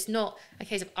I said, it's not a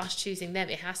case of us choosing them.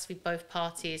 It has to be both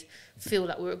parties feel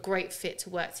like we're a great fit to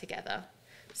work together.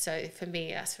 So for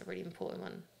me, that's a really important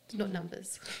one. Not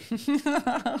numbers.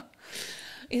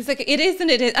 It's like, it is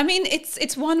and it is. I mean,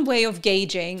 it's one way of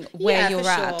gauging where you're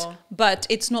at, but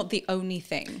it's not the only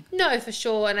thing. No, for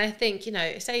sure. And I think, you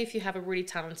know, say if you have a really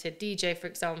talented DJ, for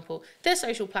example, their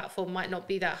social platform might not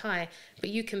be that high, but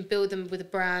you can build them with a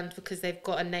brand because they've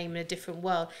got a name in a different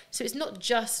world. So it's not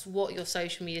just what your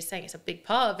social media is saying. It's a big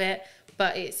part of it,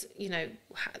 but it's, you know,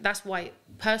 that's why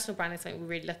personal branding is something we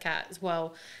really look at as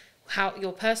well. How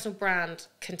your personal brand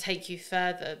can take you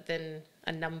further than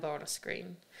a number on a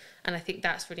screen. And I think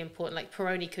that's really important. Like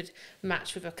Peroni could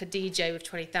match with a DJ with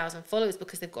 20,000 followers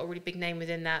because they've got a really big name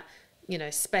within that, you know,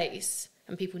 space,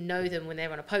 and people know them when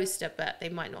they're on a poster, but they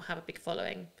might not have a big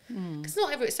following. Because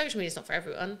social media is not for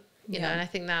everyone, you know, and I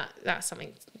think that's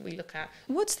something we look at.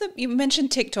 You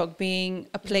mentioned TikTok being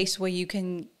a place where you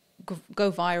can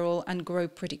go viral and grow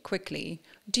pretty quickly.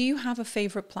 Do you have a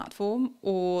favorite platform,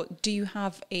 or do you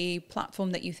have a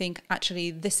platform that you think,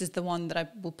 actually, this is the one that I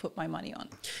will put my money on?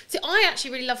 So I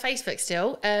actually really love Facebook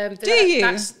still. Do you?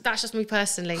 That's just me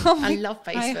personally. I love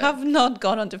Facebook. I have not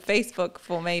gone onto Facebook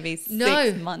for maybe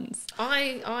 6 months.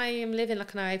 I am living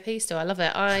like an IOP still. I love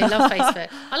it. I love Facebook.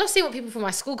 I love seeing what people from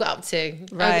my school got up to.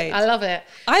 Right. I love it.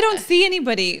 I don't see any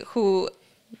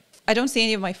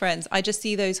of my friends. I just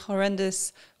see those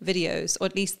horrendous videos, or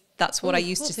at least that's what I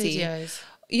used to see. Videos?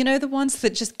 You know, the ones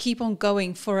that just keep on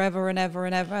going forever and ever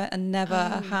and ever and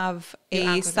never have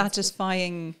a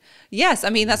satisfying... Yes, I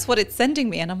mean, that's what it's sending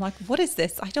me. And I'm like, what is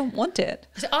this? I don't want it.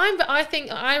 So I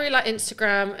think I really like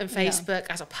Instagram and Facebook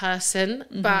as a person,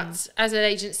 but as an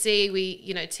agency, we,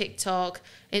 you know, TikTok,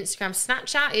 Instagram,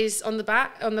 Snapchat is on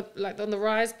the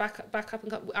rise, back up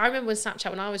and up. I remember when Snapchat,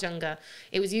 when I was younger,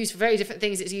 it was used for very different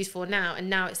things it's used for now. And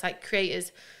now it's like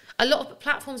creators, a lot of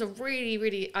platforms are really,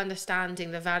 really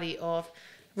understanding the value of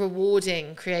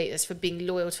rewarding creators for being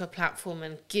loyal to a platform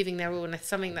and giving their all, and it's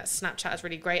something that Snapchat is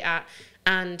really great at.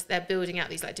 And they're building out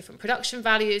these like different production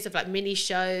values of like mini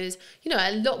shows, you know,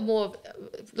 a lot more of,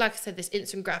 like I said, this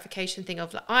instant gratification thing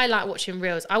of like, I like watching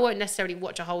reels. I won't necessarily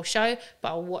watch a whole show, but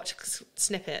I'll watch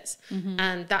snippets.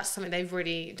 And that's something they've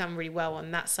really done really well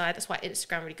on that side. That's why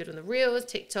Instagram really good on the reels,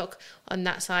 TikTok on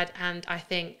that side. And I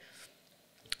think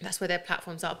that's where their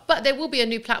platforms are. But there will be a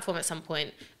new platform at some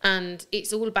point, and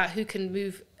it's all about who can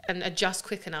move and adjust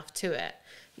quick enough to it.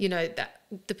 You know, that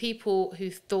the people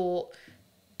who thought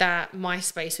that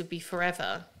MySpace would be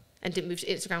forever and didn't move to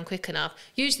Instagram quick enough.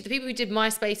 Usually the people who did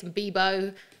MySpace and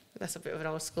Bebo, that's a bit of an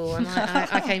old school, and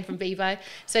I came from Bebo.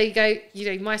 So you go, you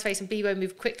know, MySpace and Bebo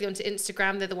move quickly onto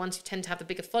Instagram. They're the ones who tend to have the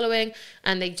bigger following,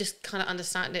 and they just kind of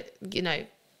understand it, you know,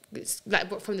 it's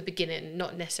like from the beginning,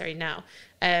 not necessarily now.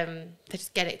 They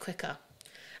just get it quicker.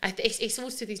 It's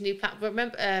also these new platforms.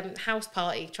 Remember, House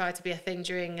Party tried to be a thing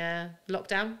during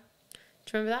lockdown.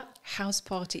 Do you remember that? House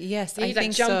Party, yes. Yeah, I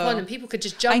think jump on and people could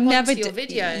just jump onto your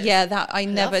video. Yeah, I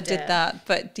never did that.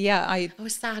 But yeah, I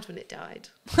was sad when it died.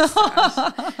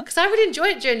 Because I really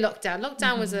enjoyed it during lockdown.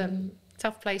 Lockdown was a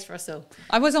tough place for us all.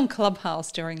 I was on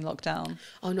Clubhouse during lockdown.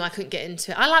 Oh no, I couldn't get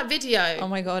into it. I like video. Oh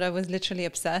my God, I was literally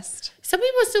obsessed. Some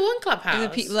people are still on Clubhouse. The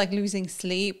people like losing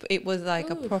sleep. It was like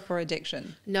a proper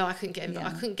addiction. No, I couldn't get in. Yeah.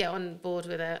 I couldn't get on board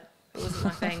with it. It wasn't my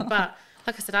thing. But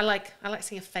like I said, I like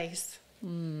seeing a face.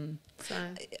 So.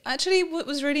 Actually, what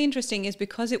was really interesting is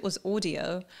because it was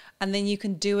audio, and then you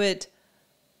can do it,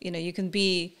 you know, you can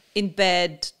be in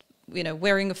bed, you know,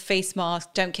 wearing a face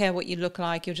mask, don't care what you look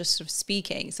like, you're just sort of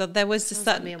speaking. So there was just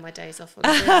that. Like me on my days off.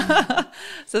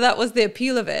 So that was the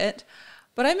appeal of it.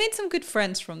 But I made some good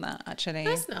friends from that, actually.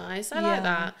 That's nice. I like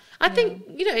that. I think,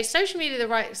 you know, social media the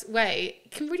right way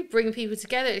can really bring people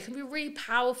together. It can be a really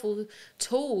powerful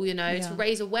tool, you know, to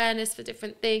raise awareness for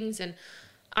different things. And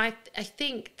I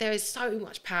think there is so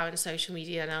much power in social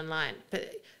media and online,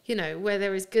 but you know, where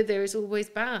there is good, there is always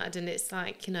bad, and it's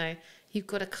like, you know, you've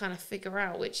got to kind of figure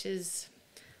out which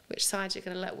side you're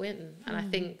going to let win. And I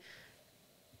think,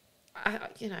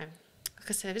 you know, like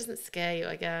I said, it doesn't scare you,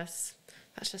 I guess.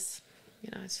 That's just, you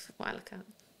know, it's what I look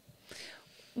at.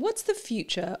 What's the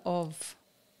future of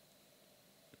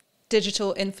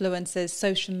digital influencers,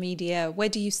 social media? Where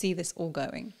do you see this all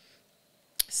going?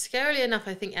 Scarily enough,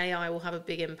 I think AI will have a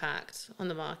big impact on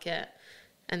the market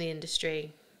and the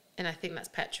industry. And I think that's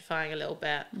petrifying a little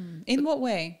bit. In what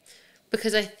way?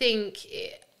 Because I think,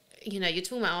 you know, you're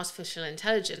talking about artificial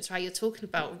intelligence, right? You're talking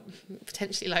about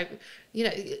potentially like, you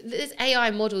know, there's AI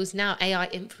models now, AI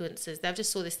influencers. They've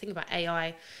just saw this thing about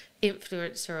AI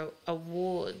influencer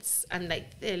awards, and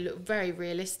they look very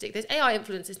realistic. There's AI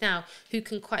influencers now who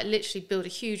can quite literally build a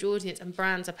huge audience, and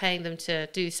brands are paying them to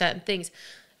do certain things.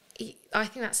 I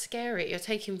think that's scary. You're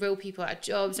taking real people out of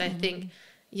jobs. I think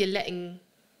you're letting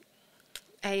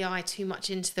AI too much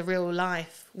into the real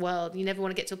life world. You never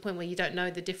want to get to a point where you don't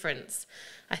know the difference.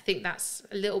 I think that's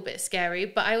a little bit scary.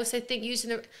 But I also think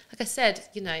using it, like I said,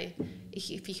 you know,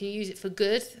 if you can use it for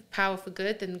good, power for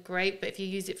good, then great. But if you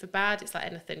use it for bad, it's like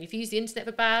anything. If you use the internet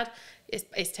for bad,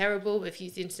 it's terrible. But if you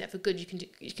use the internet for good, you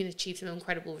can achieve some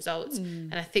incredible results.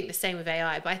 And I think the same with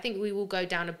AI. But I think we will go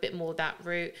down a bit more that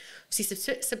route. See,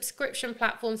 subscription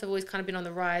platforms have always kind of been on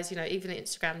the rise. You know, even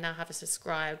Instagram now have a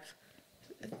subscribe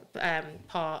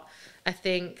part. I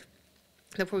think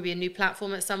There'll probably be a new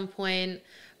platform at some point.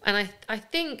 And I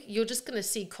think you're just going to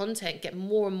see content get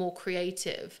more and more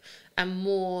creative and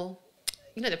more,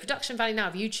 the production value now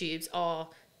of YouTubes are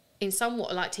in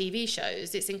somewhat like TV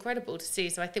shows. It's incredible to see.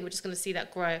 So I think we're just going to see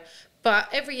that grow. But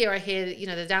every year I hear,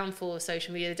 the downfall of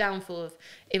social media, the downfall of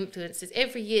influencers.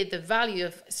 Every year the value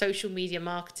of social media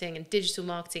marketing and digital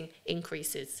marketing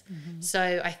increases.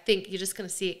 So I think you're just going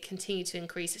to see it continue to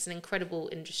increase. It's an incredible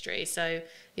industry. So,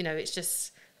 it's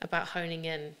just about honing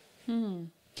in.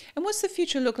 And what's the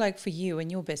future look like for you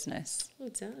and your business? Oh,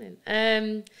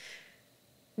 darling.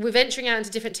 We're venturing out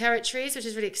into different territories, which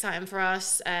is really exciting for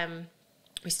us.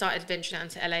 We started venturing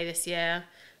out into LA this year.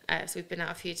 So we've been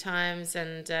out a few times,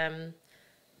 and,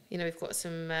 we've got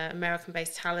some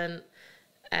American-based talent.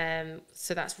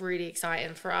 So that's really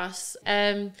exciting for us.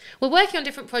 We're working on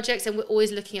different projects, and we're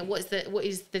always looking at what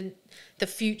is the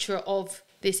future of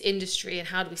this industry, and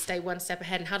how do we stay one step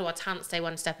ahead, and how do our talent stay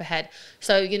one step ahead.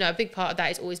 So, a big part of that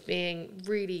is always being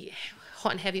really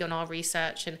hot and heavy on our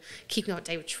research and keeping up to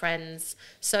date with trends.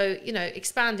 So,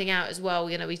 expanding out as well,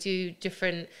 we do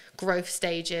different growth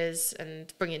stages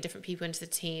and bringing different people into the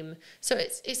team. So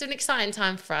it's an exciting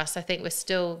time for us. I think we're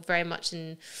still very much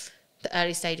in the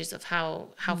early stages of how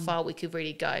far we could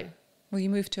really go. Will you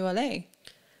move to LA?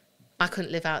 I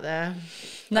couldn't live out there.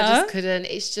 No? I just couldn't.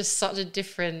 It's just such a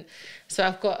different... So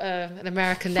I've got an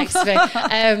American next to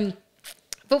me.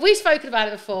 But we've spoken about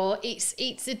it before.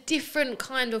 It's a different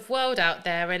kind of world out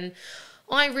there. And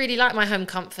I really like my home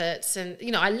comforts. And,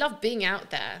 I love being out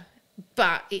there.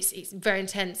 But it's very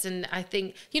intense. And I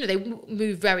think, they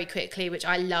move very quickly, which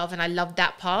I love. And I love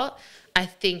that part. I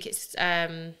think it's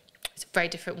a very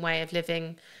different way of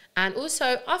living. And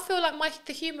also, I feel like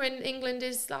the humour in England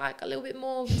is like a little bit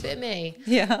more to me.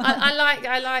 Yeah. I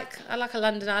like a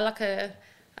London.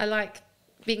 I like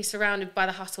being surrounded by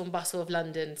the hustle and bustle of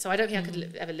London. So I don't think I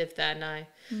could ever live there, no.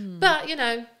 But,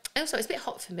 also it's a bit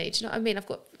hot for me. Do you know what I mean? I've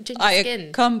got ginger skin.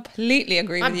 I completely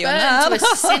agree with you on I burned that.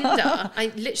 to a cinder.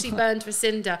 I literally burned to a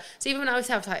cinder. So even when I was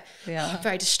like, I'm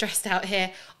very distressed out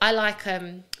here. I like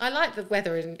the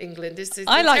weather in England.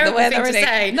 I like the weather in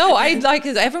England. No, I like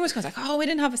it. Everyone's like, oh, we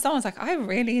didn't have a summer. I was like, I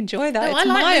really enjoy that. No, it's I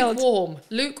like mild. lukewarm.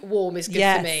 Lukewarm is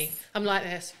good for me. I'm like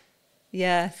this.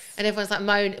 Yes. And everyone's like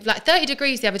moan, like 30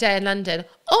 degrees the other day in London.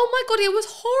 Oh my God, it was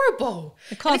horrible.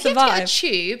 I can't and if survive. you have to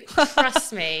get a tube,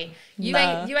 trust me, you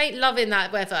ain't loving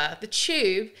that weather. The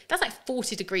tube, that's like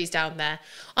 40 degrees down there.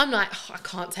 I'm like, I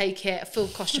can't take it. I feel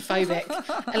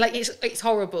claustrophobic. And like, it's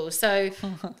horrible. So,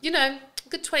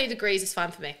 good 20 degrees is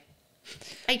fine for me.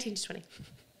 18 to 20.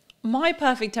 My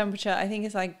perfect temperature, I think,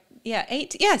 is like, 18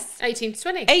 to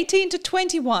 20. 18 to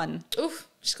 21. Oof.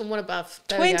 Just gone one above.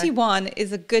 There 21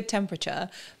 is a good temperature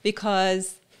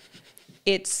because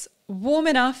it's warm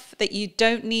enough that you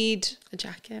don't need a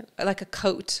jacket, like a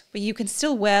coat, but you can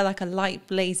still wear like a light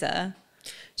blazer.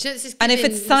 And if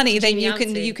it's sunny, then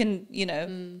you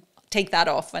can take that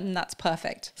off, and that's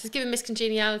perfect. She's giving Miss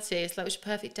Congeniality. It's like, what's your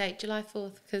perfect date? July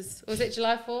 4th. Because, was it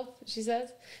July 4th? She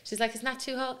says. She's like, it's not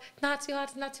too hot, not too hot,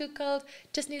 it's not too cold.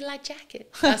 Just need a light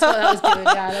jacket. That's what I was doing.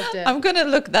 Yeah, I loved it. I'm going to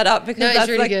look that up because that's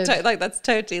really good. That's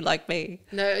totally like me.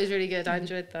 No, it was really good. I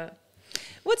enjoyed that.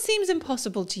 What seems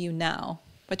impossible to you now,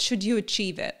 but should you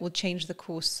achieve it, will change the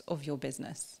course of your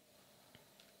business?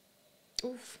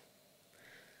 Oof.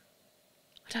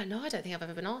 I don't know. I don't think I've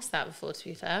ever been asked that before, to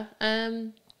be fair.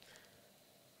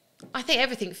 I think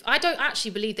everything... I don't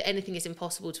actually believe that anything is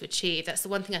impossible to achieve. That's the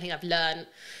one thing I think I've learned,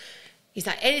 is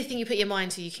that anything you put your mind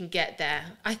to, you can get there.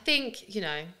 I think,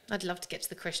 I'd love to get to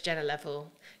the Kris Jenner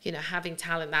level, having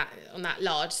talent on that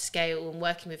large scale and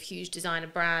working with huge designer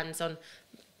brands on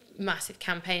massive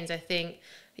campaigns, I think,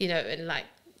 and like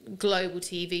global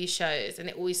TV shows. And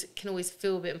it can always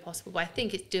feel a bit impossible, but I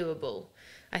think it's doable.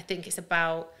 I think it's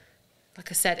about,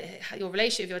 like I said, your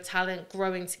relationship with your talent,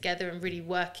 growing together and really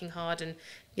working hard and,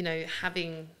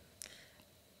 having...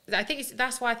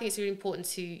 that's why I think it's really important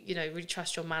to, really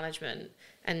trust your management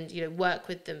and, work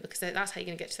with them, because that's how you're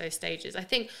going to get to those stages. I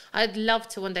think I'd love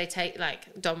to one day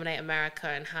dominate America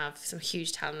and have some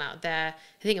huge talent out there.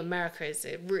 I think America is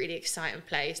a really exciting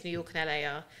place. New York and LA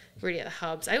are really at the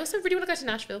hubs. I also really want to go to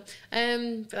Nashville,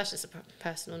 but that's just a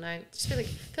personal note. Just feel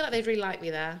like they'd really like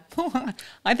me there.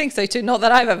 I think so too. Not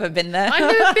that I've ever been there. I've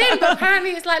never been, but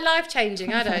apparently it's like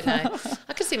life-changing. I don't know.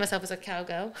 I could see myself as a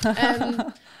cowgirl.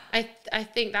 I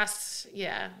think that's,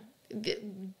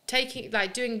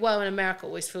 doing well in America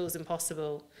always feels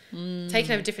impossible.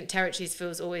 Taking over different territories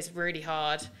feels always really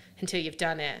hard until you've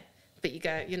done it. But you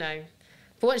go,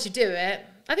 But once you do it,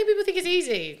 I think people think it's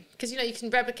easy because, you can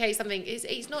replicate something.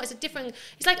 It's not, it's a different,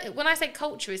 it's like when I say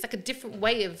culture, it's like a different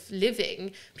way of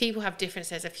living. People have different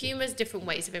sense of humours, different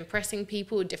ways of impressing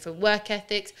people, different work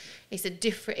ethics. It's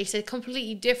a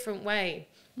completely different way.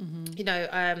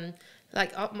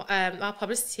 Like our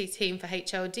publicity team for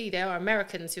HLD, they are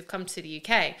Americans who've come to the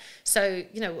UK. So,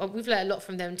 we've learned a lot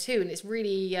from them too. And it's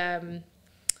really,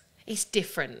 it's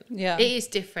different. Yeah. It is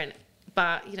different.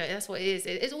 But, that's what it is.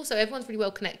 It's also, everyone's really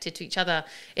well connected to each other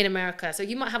in America. So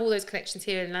you might have all those connections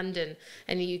here in London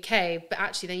and the UK, but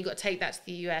actually then you've got to take that to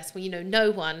the US where you know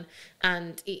no one,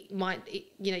 and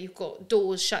you've got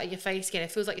doors shut in your face again.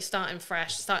 It feels like you're starting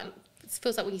fresh, it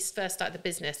feels like when you first started the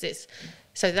business.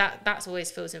 That's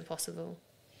always feels impossible.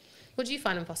 What do you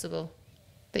find impossible?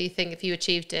 That you think if you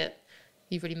achieved it,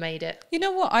 you've really made it? You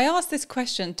know what? I ask this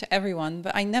question to everyone,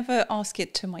 but I never ask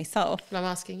it to myself. I'm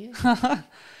asking you.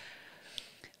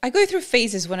 I go through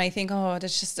phases when I think,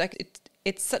 that's just like,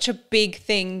 it's such a big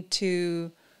thing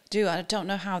to do. I don't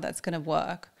know how that's going to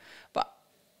work. But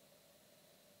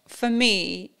for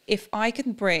me, if I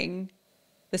can bring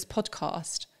this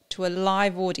podcast to a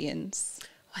live audience.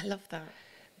 I love that.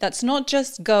 That's not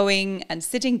just going and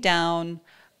sitting down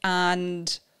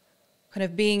and kind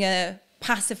of being a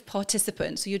passive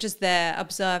participant. So you're just there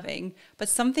observing, but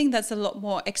something that's a lot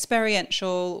more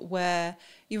experiential where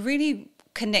you're really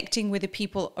connecting with the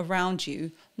people around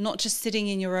you, not just sitting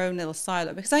in your own little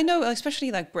silo. Because I know, especially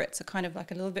like Brits are kind of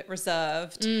like a little bit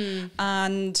reserved,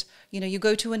 and you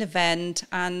go to an event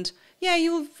and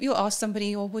you'll ask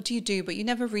somebody, or what do you do? But you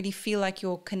never really feel like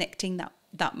you're connecting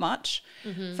that much.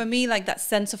 Mm-hmm. For me, like that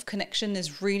sense of connection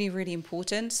is really, really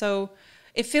important. So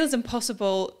it feels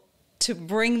impossible to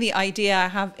bring the idea I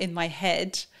have in my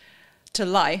head to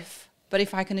life. But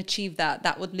if I can achieve that,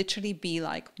 that would literally be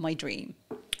like my dream.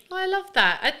 Oh, I love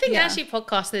that. I think actually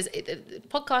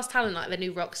podcast talent, like the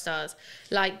new rock stars,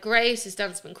 like Grace has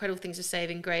done some incredible things with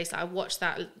Saving Grace. I watched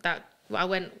that I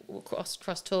went cross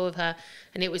tour with her,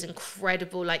 and it was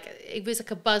incredible. Like it was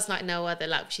like a buzz like no other.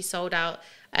 Like she sold out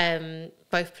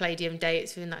both Palladium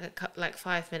dates within like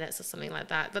 5 minutes or something like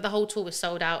that. But the whole tour was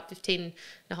sold out,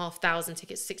 15,500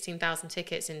 tickets, 16,000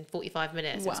 tickets in 45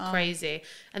 minutes. Wow. It was crazy.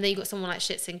 And then you got someone like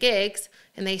Shits and Gigs,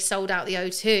 and they sold out the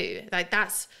O2. Like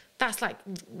that's like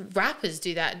rappers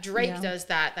do that. Drake does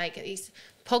that. Like these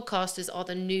podcasters are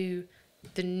the new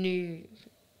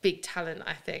big talent,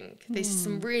 I think. There's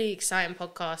some really exciting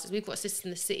podcasters. We've got Sisters in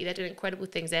the City. They're doing incredible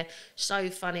things. They're so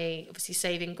funny. Obviously,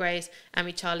 Saving Grace,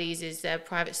 Amy Charlize's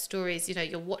Private Stories.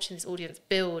 You're watching this audience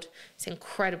build. It's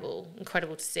incredible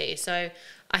to see. So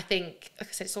I think, like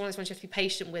I said, it's one of those ones you have to be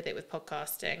patient with it with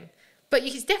podcasting. But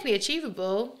it's definitely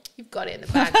achievable. You've got it in the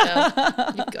bag,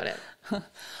 girl. You've got it. Well,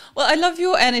 I love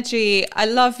your energy. I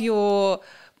love your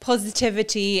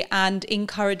positivity and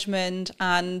encouragement,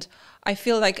 and I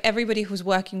feel like everybody who's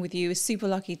working with you is super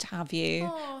lucky to have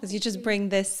you, because you just bring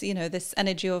this, this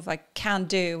energy of like, can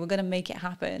do, we're going to make it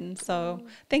happen. So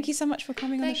thank you so much for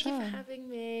coming on the show. Thank you for having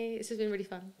me. This has been really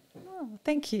fun. Oh,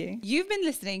 thank you. You've been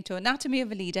listening to Anatomy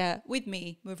of a Leader with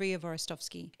me, Maria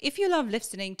Vorostovsky. If you love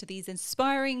listening to these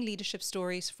inspiring leadership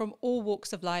stories from all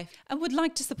walks of life and would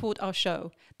like to support our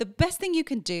show, the best thing you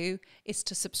can do is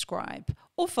to subscribe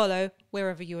or follow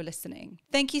wherever you're listening.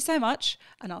 Thank you so much,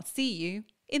 and I'll see you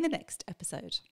in the next episode.